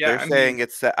 yeah, they're I mean, saying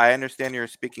I understand you're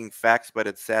speaking facts, but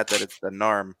it's sad that it's the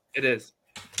norm. it is.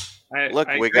 Look,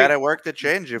 I we agree. gotta work to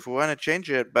change if we want to change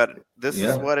it, but this is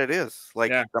Yeah. what it is.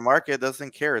 Like Yeah, the market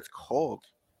doesn't care. It's cold.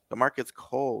 The market's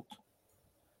cold.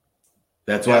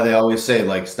 That's why yeah, they always say,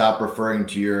 like, stop referring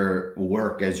to your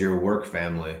work as your work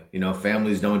family. You know,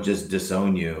 families don't just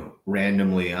disown you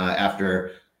randomly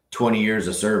after 20 years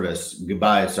of service.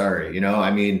 Goodbye, sorry. You know,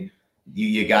 I mean,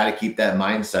 you got to keep that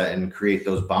mindset and create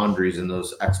those boundaries and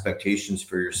those expectations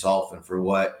for yourself and for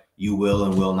what you will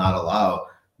and will not allow.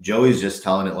 Joey's just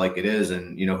telling it like it is.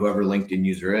 And, you know, whoever LinkedIn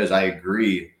user is, I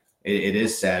agree. It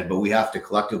is sad, but we have to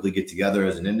collectively get together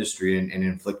as an industry and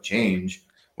inflict change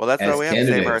Well, that's why as we have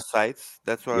Save Our candidates. Sites.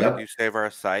 That's why we Yep. do Save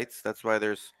Our Sites. That's why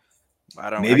there's I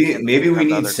Maybe can't maybe speak we on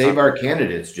the need other save our conferences.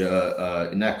 candidates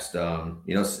next.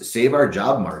 You know, save our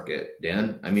job market,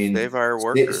 Dan. I mean, Save our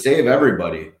workers. save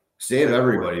everybody, save Save the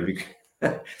everybody,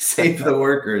 workers. save the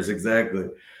workers. Exactly.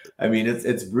 I mean,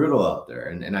 it's brutal out there,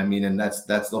 and I mean, and that's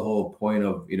the whole point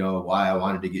of, you know, why I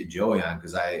wanted to get Joey on,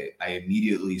 because I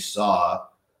immediately saw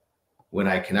when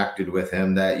I connected with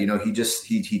him that, you know,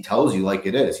 he tells you like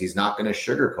it is. He's not going to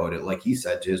sugarcoat it, like he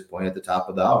said to his point at the top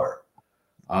of the hour.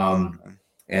 Um, Mhm.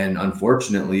 and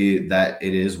unfortunately, that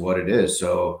it is what it is.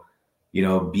 So, you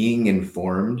know, being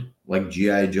informed, like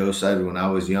GI Joe said when I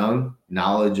was young,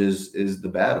 knowledge is the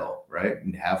battle, right?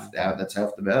 And Mhm. that's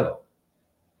half the battle.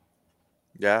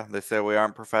 Yeah, they say we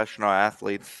aren't professional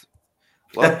athletes.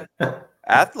 Look,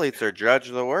 athletes are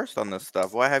judged the worst on this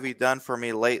stuff. What have you done for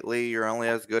me lately? You're only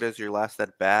as good as your last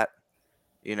at bat.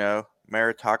 You know,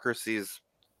 meritocracy's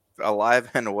alive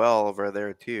and well over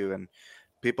there too, and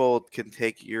people can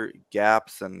take your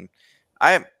gaps. And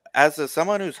I, as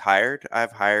someone who's hired,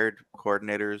 I've hired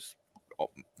coordinators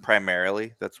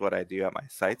primarily. That's what I do at my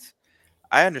sites.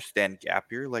 I understand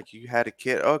gap year. Like you had a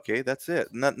kid, okay, that's it.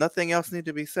 Nothing else need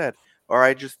to be said. Or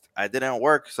I didn't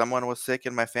work. Someone was sick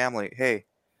in my family. Hey,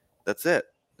 that's it.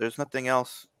 There's nothing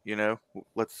else.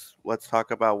 Let's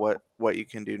talk about what you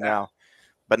can do yeah, now.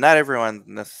 But not everyone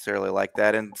necessarily like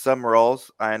that. In some roles,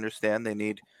 I understand they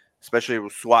need, especially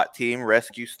with SWAT team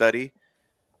rescue study,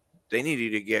 they need you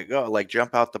to get go, like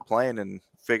jump out the plane and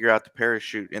figure out the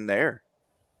parachute in the air.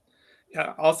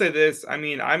 yeah. I'll say this. I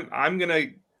mean, I'm gonna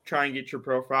try and get your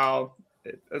profile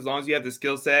as long as you have the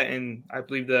skill set and I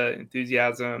believe the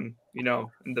enthusiasm, you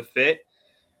know, and the fit.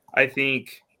 I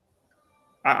think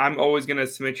I'm always gonna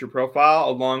submit your profile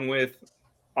along with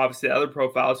obviously other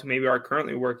profiles who maybe are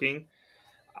currently working.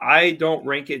 I don't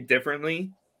rank it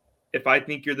differently. If I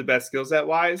think you're the best skill set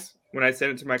wise, when I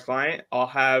send it to my client, I'll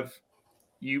have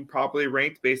you properly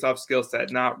ranked based off skill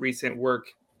set, not recent work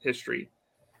history.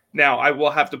 Now, I will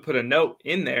have to put a note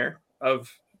in there of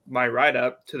my write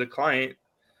up to the client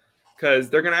because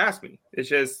they're going to ask me. It's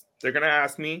just, they're going to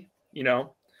ask me, you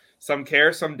know, some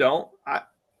care, some don't.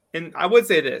 And I would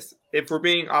say this if we're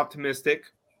being optimistic,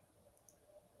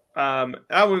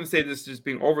 I wouldn't say this is just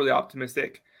being overly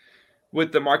optimistic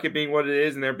with the market being what it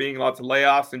is and there being lots of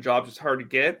layoffs and jobs is hard to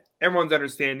get. Everyone's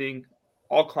understanding.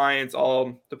 All clients,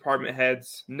 all department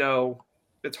heads know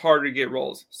it's harder to get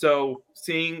roles. So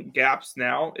seeing gaps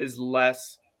now is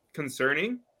less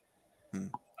concerning. Hmm.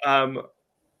 Um,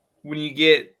 when you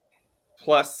get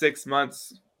plus 6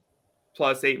 months,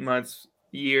 plus 8 months,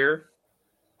 year,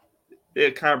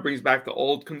 it kind of brings back the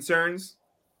old concerns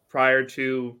prior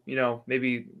to, you know,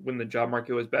 maybe when the job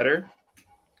market was better.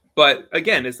 But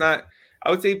again, it's not,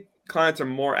 I would say clients are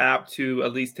more apt to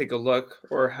at least take a look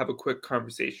or have a quick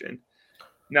conversation.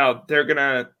 Now they're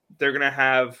gonna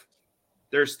have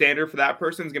their standard for that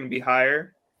person is gonna be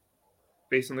higher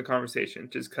based on the conversation,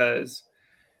 just because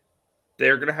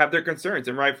they're gonna have their concerns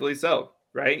and rightfully so,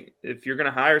 right? If you're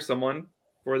gonna hire someone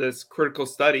for this critical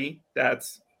study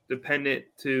that's dependent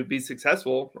to be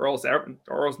successful, or else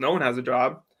no one has a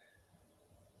job,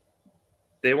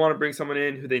 they want to bring someone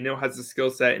in who they know has the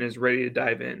skill set and is ready to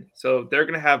dive in. So they're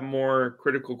going to have more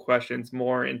critical questions,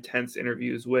 more intense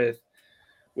interviews with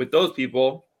those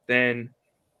people than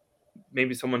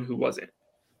maybe someone who wasn't.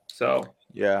 So,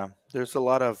 Yeah, there's a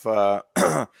lot of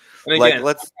and like again,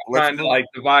 let's I'm not trying to move. like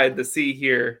divide the sea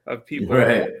here of people.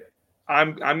 Right.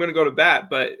 I'm going to go to bat,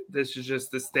 but this is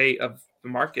just the state of the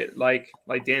market. Like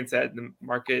Dan said, the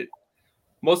market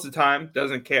most of the time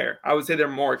doesn't care. I would say they're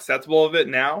more acceptable of it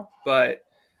now, but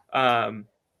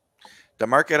the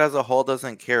market as a whole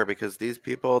doesn't care because these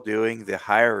people doing the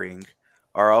hiring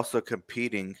are also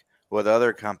competing with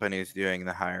other companies doing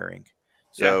the hiring.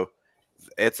 yeah. So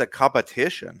it's a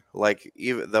competition. Like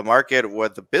even the market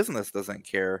with the business doesn't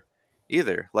care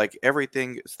either. Like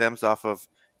everything stems off of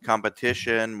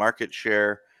competition, market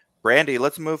share. Brandy,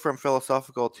 let's move from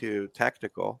philosophical to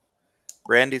tactical.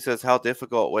 Brandy says, how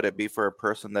difficult would it be for a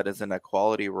person that is in a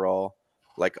quality role,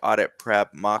 like audit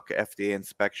prep, mock FDA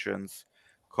inspections,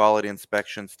 quality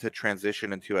inspections, to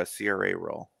transition into a CRA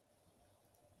role?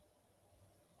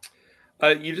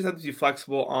 You just have to be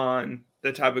flexible on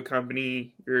the type of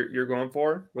company you're going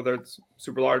for, whether it's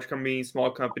super large company, small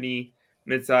company,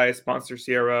 mid-size, sponsor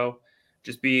CRO.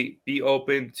 Just be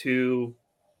open to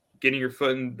getting your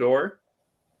foot in the door.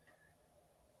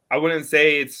 I wouldn't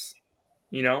say it's,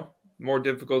 you know, more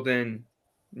difficult than,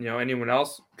 anyone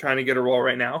else trying to get a role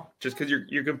right now, just because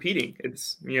you're competing.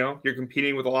 It's, you're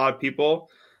competing with a lot of people,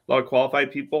 a lot of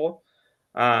qualified people.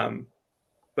 Um,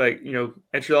 but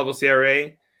entry level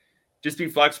CRA, just be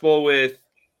flexible with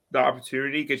the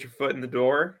opportunity, get your foot in the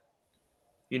door.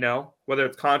 Whether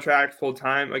it's contract, full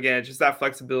time. Again, just that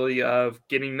flexibility of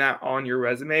getting that on your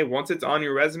resume. Once it's on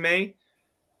your resume,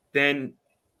 then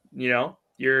you're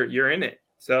in it.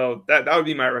 So that would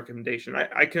be my recommendation.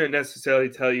 I couldn't necessarily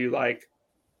tell you like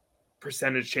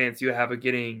percentage chance you have of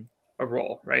getting a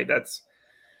role, right? That's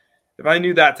if I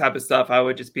knew that type of stuff, I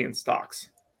would just be in stocks.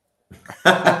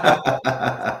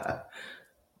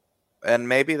 And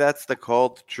maybe that's the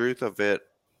cold truth of it.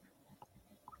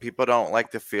 People don't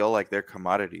like to feel like they're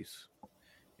commodities,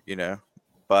 you know?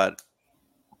 But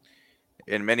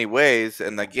in many ways,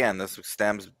 and again, this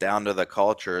stems down to the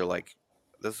culture, like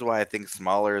this is why I think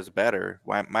smaller is better.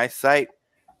 Why my site,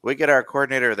 we get our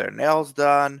coordinator their nails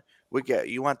done. We get,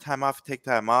 you want time off, take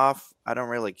time off. I don't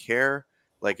really care.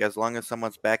 Like as long as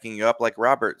someone's backing you up, like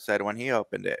Robert said when he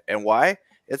opened it. And why?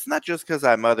 It's not just because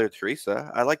I'm Mother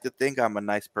Teresa. I like to think I'm a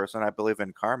nice person. I believe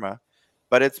in karma.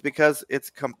 But it's because it's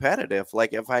competitive.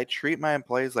 Like if I treat my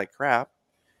employees like crap,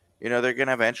 they're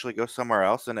gonna eventually go somewhere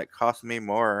else and it costs me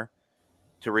more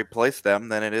to replace them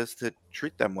than it is to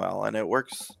treat them well. And it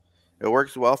works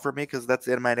well for me because that's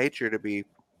in my nature to be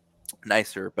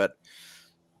nicer. But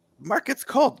market's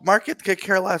cold. Market could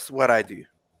care less what I do,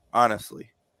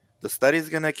 honestly. The study's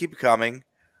gonna keep coming.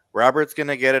 Robert's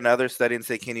gonna get another study and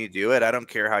say, can you do it? I don't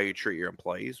care how you treat your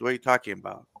employees. What are you talking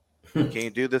about? Can you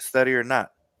do this study or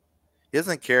not? He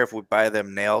doesn't care if we buy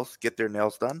them nails, get their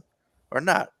nails done, or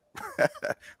not.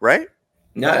 Right?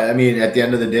 Yeah, I mean, at the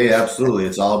end of the day, absolutely,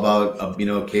 it's all about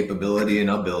capability and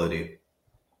ability.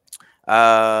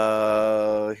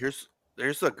 Here's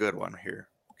a good one here.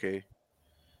 Okay.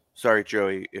 Sorry,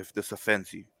 Joey, if this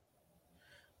offends you.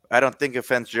 I don't think it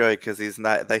offends Joey because he's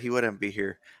not that he wouldn't be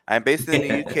here. I'm based in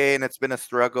the UK and it's been a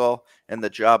struggle in the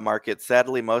job market.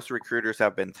 Sadly, most recruiters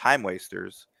have been time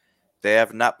wasters. They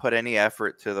have not put any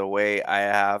effort to the way I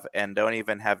have and don't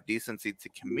even have decency to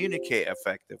communicate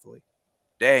effectively.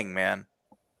 Dang, man.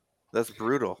 That's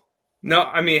brutal. No,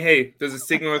 I mean, hey, there's a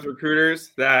stigma with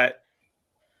recruiters that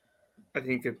I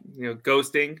think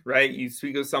ghosting, right? You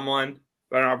speak with someone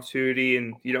about an opportunity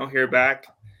and you don't hear back.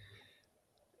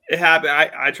 It happened.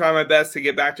 I try my best to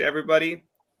get back to everybody,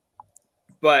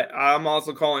 but I'm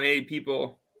also calling 80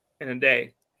 people in a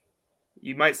day.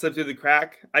 You might slip through the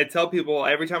crack. I tell people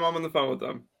every time I'm on the phone with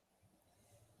them,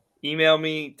 email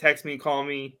me, text me, call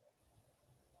me.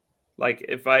 Like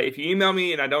if you email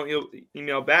me and I don't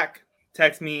email back,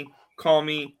 text me, call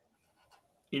me.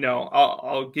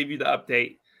 I'll give you the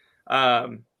update.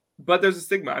 But there's a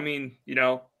stigma. I mean,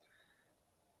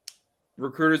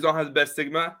 recruiters don't have the best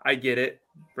stigma. I get it,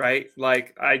 right?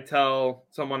 Like I tell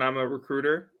someone I'm a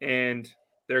recruiter and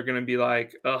they're going to be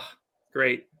like, "Oh,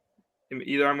 great.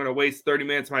 Either I'm going to waste 30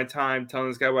 minutes of my time telling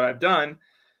this guy what I've done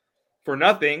for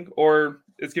nothing or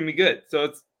it's going to be good." So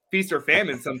it's feast or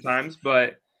famine sometimes,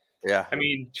 but Yeah, I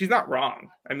mean, she's not wrong.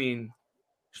 I mean,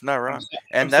 it's not I'm, wrong. I'm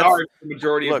And that's sorry for the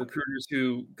majority of look, recruiters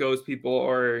who ghost people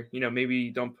or, maybe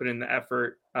don't put in the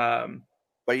effort.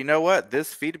 but you know what?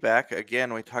 This feedback,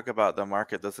 again, we talk about the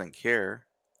market doesn't care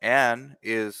and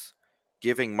is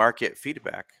giving market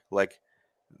feedback. Like,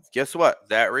 guess what?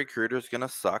 That recruiter's going to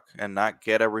suck and not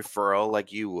get a referral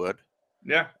like you would.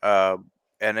 Yeah.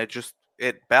 And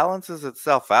it balances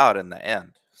itself out in the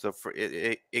end. So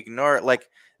ignore it. Like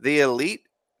the elite,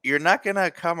 you're not going to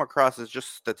come across as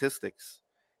just statistics.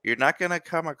 You're not going to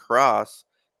come across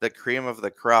the cream of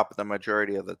the crop the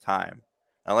majority of the time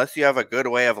unless you have a good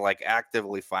way of like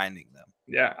actively finding them.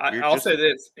 Yeah. You're I'll just say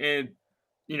this. And,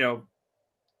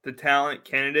 the talent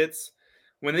candidates,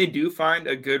 when they do find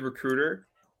a good recruiter,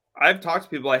 I've talked to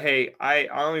people like, hey, I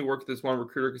only work with this one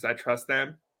recruiter because I trust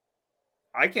them.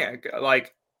 I can't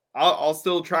like I'll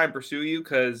still try and pursue you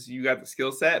because you got the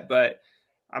skill set, but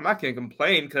I'm not gonna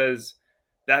complain because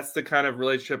that's the kind of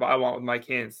relationship I want with my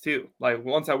candidates too. Like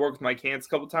once I work with my candidates a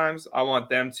couple times, I want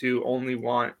them to only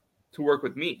want to work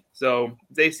with me. So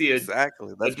they see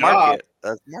Exactly. a That's job, market.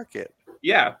 That's market.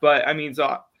 yeah. But I mean,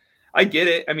 so I get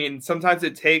it. I mean, sometimes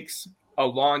it takes a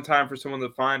long time for someone to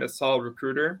find a solid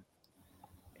recruiter,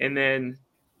 and then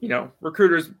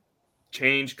recruiters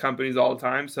change companies all the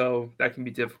time, so that can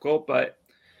be difficult. But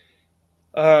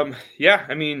yeah,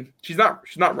 I mean, she's not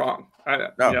wrong.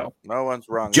 No, no one's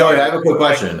wrong Joey, I there. have a quick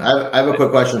question. I have a quick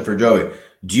question for Joey.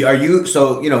 Are you,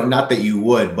 so, not that you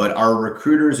would, but are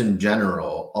recruiters in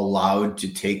general allowed to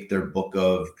take their book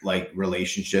of like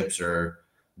relationships or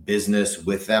business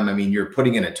with them? I mean, you're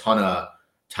putting in a ton of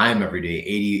time every day,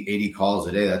 80 calls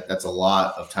a day. That's a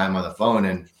lot of time on the phone.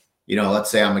 And,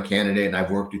 let's say I'm a candidate and I've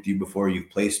worked with you before, you've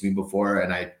placed me before,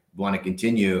 and I want to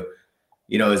continue.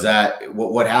 Is that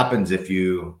what happens if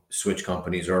you switch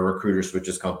companies or a recruiter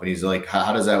switches companies? Like,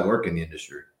 how does that work in the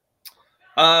industry?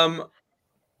 Um,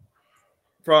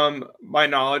 from my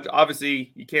knowledge,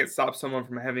 obviously you can't stop someone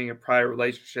from having a prior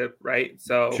relationship, right?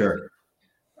 So, Sure.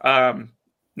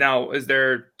 now is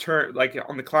there like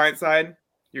on the client side,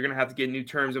 you're gonna have to get new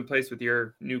terms in place with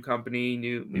your new company,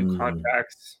 new Mm.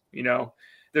 contracts.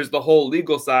 There's the whole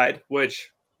legal side, which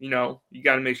you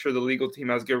got to make sure the legal team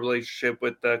has a good relationship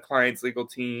with the client's legal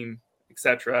team,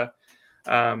 etc.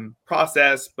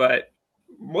 Process, but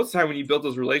most of the time when you build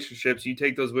those relationships, you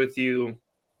take those with you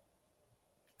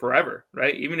forever,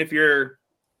 right? Even if you're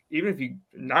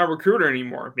not a recruiter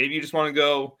anymore, maybe you just want to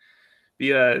go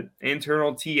be a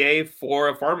internal TA for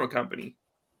a pharma company,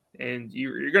 and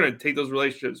you're going to take those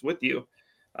relationships with you.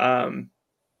 Um,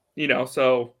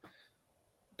 so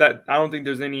that I don't think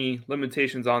there's any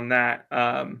limitations on that.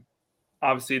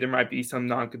 Obviously, there might be some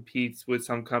non-competes with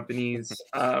some companies.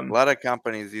 A lot of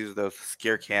companies use those to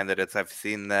scare candidates. I've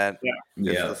seen that. Yeah.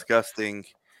 It's Yeah. disgusting.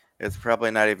 It's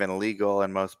probably not even legal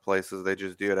in most places. They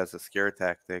just do it as a scare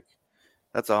tactic.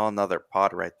 That's a whole nother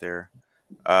pod right there.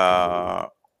 Uh,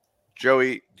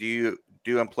 Joey, do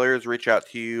employers reach out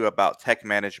to you about tech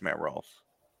management roles?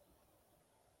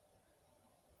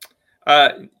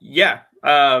 Yeah.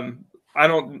 I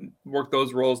don't work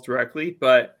those roles directly,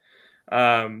 but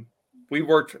um, we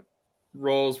worked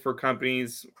roles for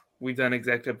companies. We've done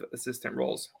executive assistant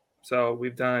roles, so we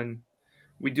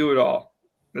do it all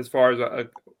as far as a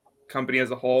company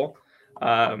as a whole.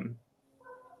 Um,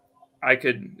 I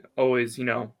could always,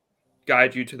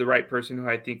 guide you to the right person who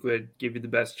I think would give you the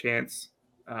best chance,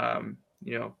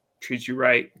 treat you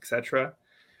right, etc.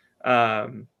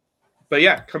 Um, but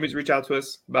yeah, companies reach out to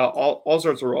us about all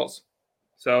sorts of roles.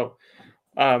 So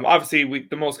obviously,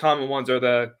 the most common ones are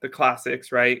the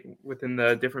classics, right? Within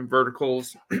the different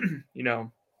verticals,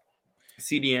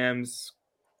 CDMs,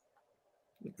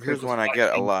 Here's clinical one I supply get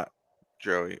a chain. lot,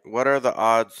 Joey. What are the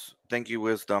odds? Thank you,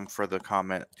 Wisdom, for the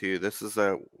comment too. This is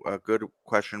a good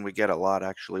question we get a lot,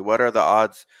 actually. What are the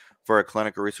odds for a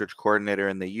clinical research coordinator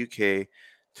in the UK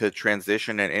to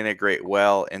transition and integrate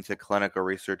well into clinical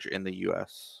research in the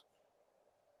US?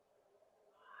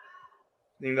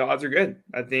 I think the odds are good.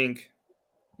 I think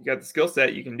you got the skill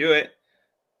set, you can do it.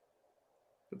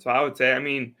 That's what I would say. I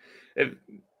mean, if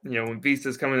when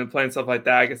visas come into play and stuff like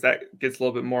that, I guess that gets a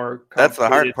little bit more That's the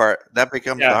hard complicated. part. That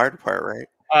becomes the Yeah. hard part, right?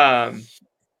 Um,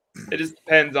 it just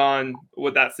depends on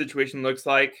what that situation looks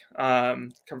like.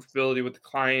 Comfortability with the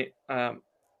client.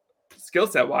 Skill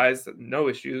set wise, no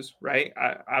issues, right?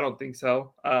 I don't think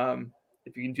so.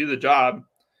 If you can do the job,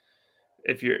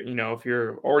 if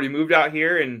you're already moved out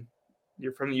here and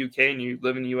you're from the UK and you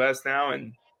live in the US now,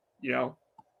 and a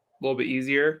little bit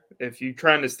easier. If you're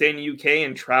trying to stay in the UK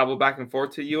and travel back and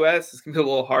forth to the US, it's gonna be a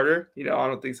little harder. I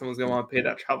don't think someone's gonna want to pay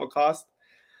that travel cost.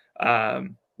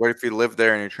 Um, What if you live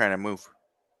there and you're trying to move?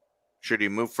 Should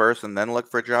you move first and then look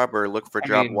for a job, or look for a I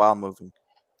job mean, while moving?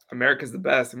 America's the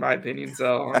best in my opinion.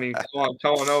 So I mean, come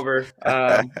on over.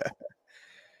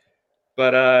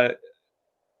 But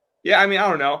yeah, I mean, I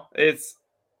don't know. I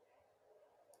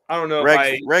don't know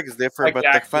if Regs differ, I could but the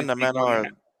actually see fundamental going are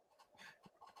ahead.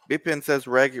 BPN says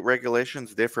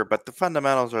regulations differ, but the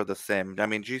fundamentals are the same. I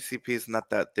mean, GCP is not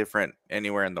that different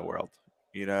anywhere in the world,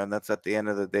 and that's at the end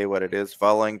of the day what it is,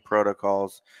 following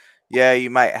protocols. Yeah, you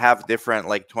might have different,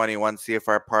 like 21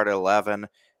 CFR Part 11.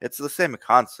 It's the same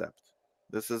concept.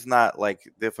 This is not like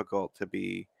difficult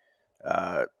to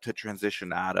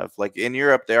transition out of. Like in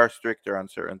Europe, they are stricter on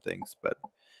certain things, but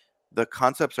the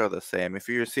concepts are the same. If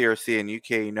you're a CRC in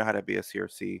UK, you know how to be a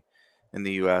CRC in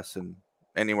the US, and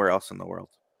anywhere else in the world.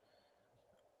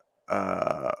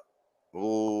 Uh,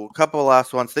 couple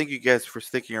last ones. Thank you guys for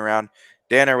sticking around.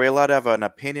 Dan, are we allowed to have an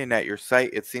opinion at your site?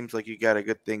 It seems like you got a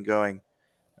good thing going.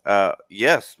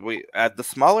 Yes, we the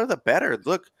smaller the better.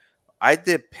 Look, I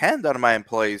depend on my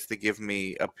employees to give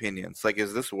me opinions. Like,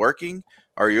 is this working?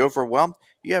 Are you overwhelmed?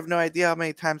 You have no idea how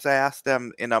many times I ask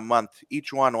them in a month,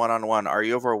 each one on one, are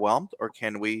you overwhelmed or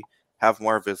can we have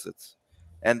more visits?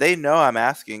 And they know I'm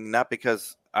asking not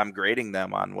because I'm grading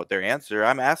them on what their answer.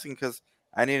 I'm asking because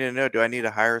I need to know, do I need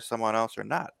to hire someone else or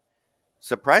not?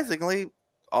 Surprisingly,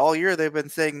 all year they've been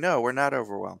saying no, we're not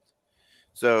overwhelmed.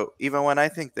 So even when I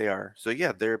think they are. So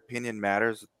yeah, their opinion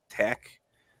matters. Tech.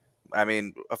 I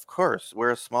mean, of course,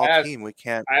 we're a small I asked team. We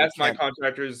I asked my can't.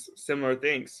 contractors similar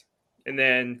things, and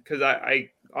then because I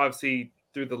obviously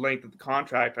through the length of the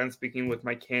contract, I'm speaking with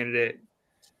my candidate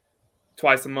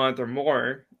twice a month or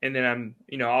more, and then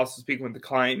I'm also speaking with the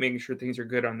client, making sure things are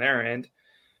good on their end.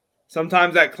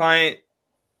 Sometimes that client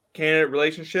candidate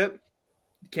relationship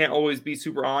can't always be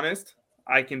super honest.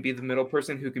 I can be the middle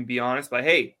person who can be honest, but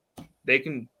hey, they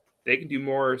can do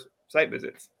more site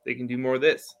visits. They can do more of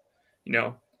this. You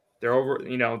know, they're over.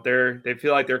 They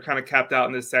feel like they're kind of capped out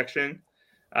in this section,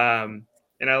 and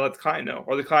I let the client know,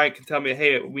 or the client can tell me,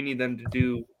 hey, we need them to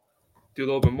do a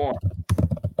little bit more.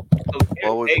 So the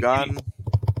Well, hey,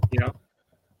 you know,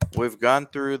 we've gone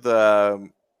through the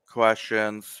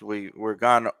questions. We're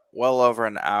gone well over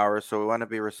an hour, so we want to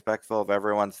be respectful of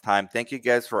everyone's time. Thank you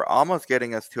guys for almost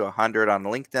getting us to 100 on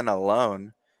LinkedIn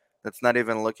alone. That's not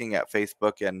even looking at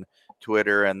Facebook and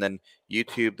Twitter, and then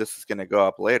YouTube. This is going to go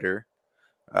up later.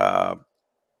 Uh,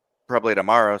 Probably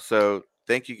tomorrow. So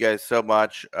thank you guys so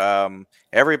much.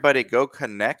 Everybody go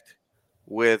connect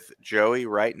with Joey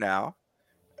right now.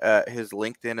 His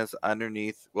LinkedIn is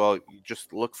underneath. Well, you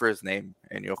just look for his name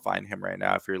and you'll find him right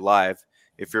now if you're live.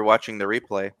 If you're watching the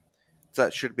replay,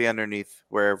 that should be underneath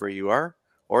wherever you are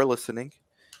or listening.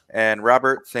 And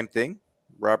Robert, same thing.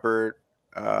 Robert,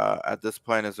 at this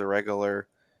point, is a regular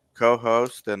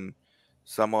co-host and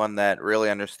someone that really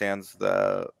understands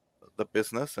the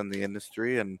business and the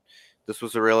industry. And this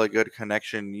was a really good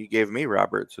connection you gave me,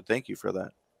 Robert. So thank you for that.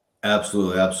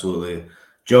 Absolutely, absolutely.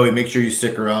 Joey, make sure you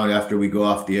stick around after we go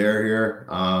off the air here,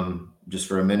 just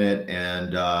for a minute.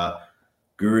 And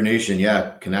Guru Nation,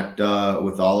 yeah, connect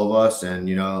with all of us. And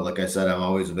like I said, I'm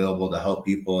always available to help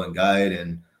people and guide,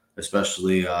 and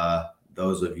especially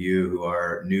those of you who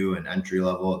are new and entry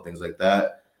level and things like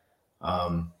that.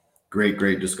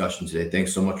 Great discussion today.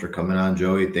 Thanks so much for coming on,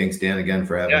 Joey. Thanks, Dan, again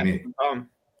for having yeah. me.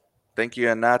 Thank you,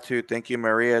 Anatu. Thank you,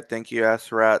 Maria. Thank you,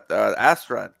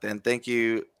 Asrat. And thank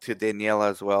you to Daniela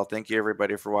as well. Thank you,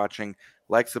 everybody, for watching.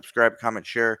 Like, subscribe, comment,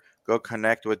 share. Go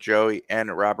connect with Joey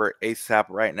and Robert ASAP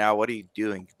right now. What are you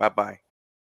doing? Bye bye.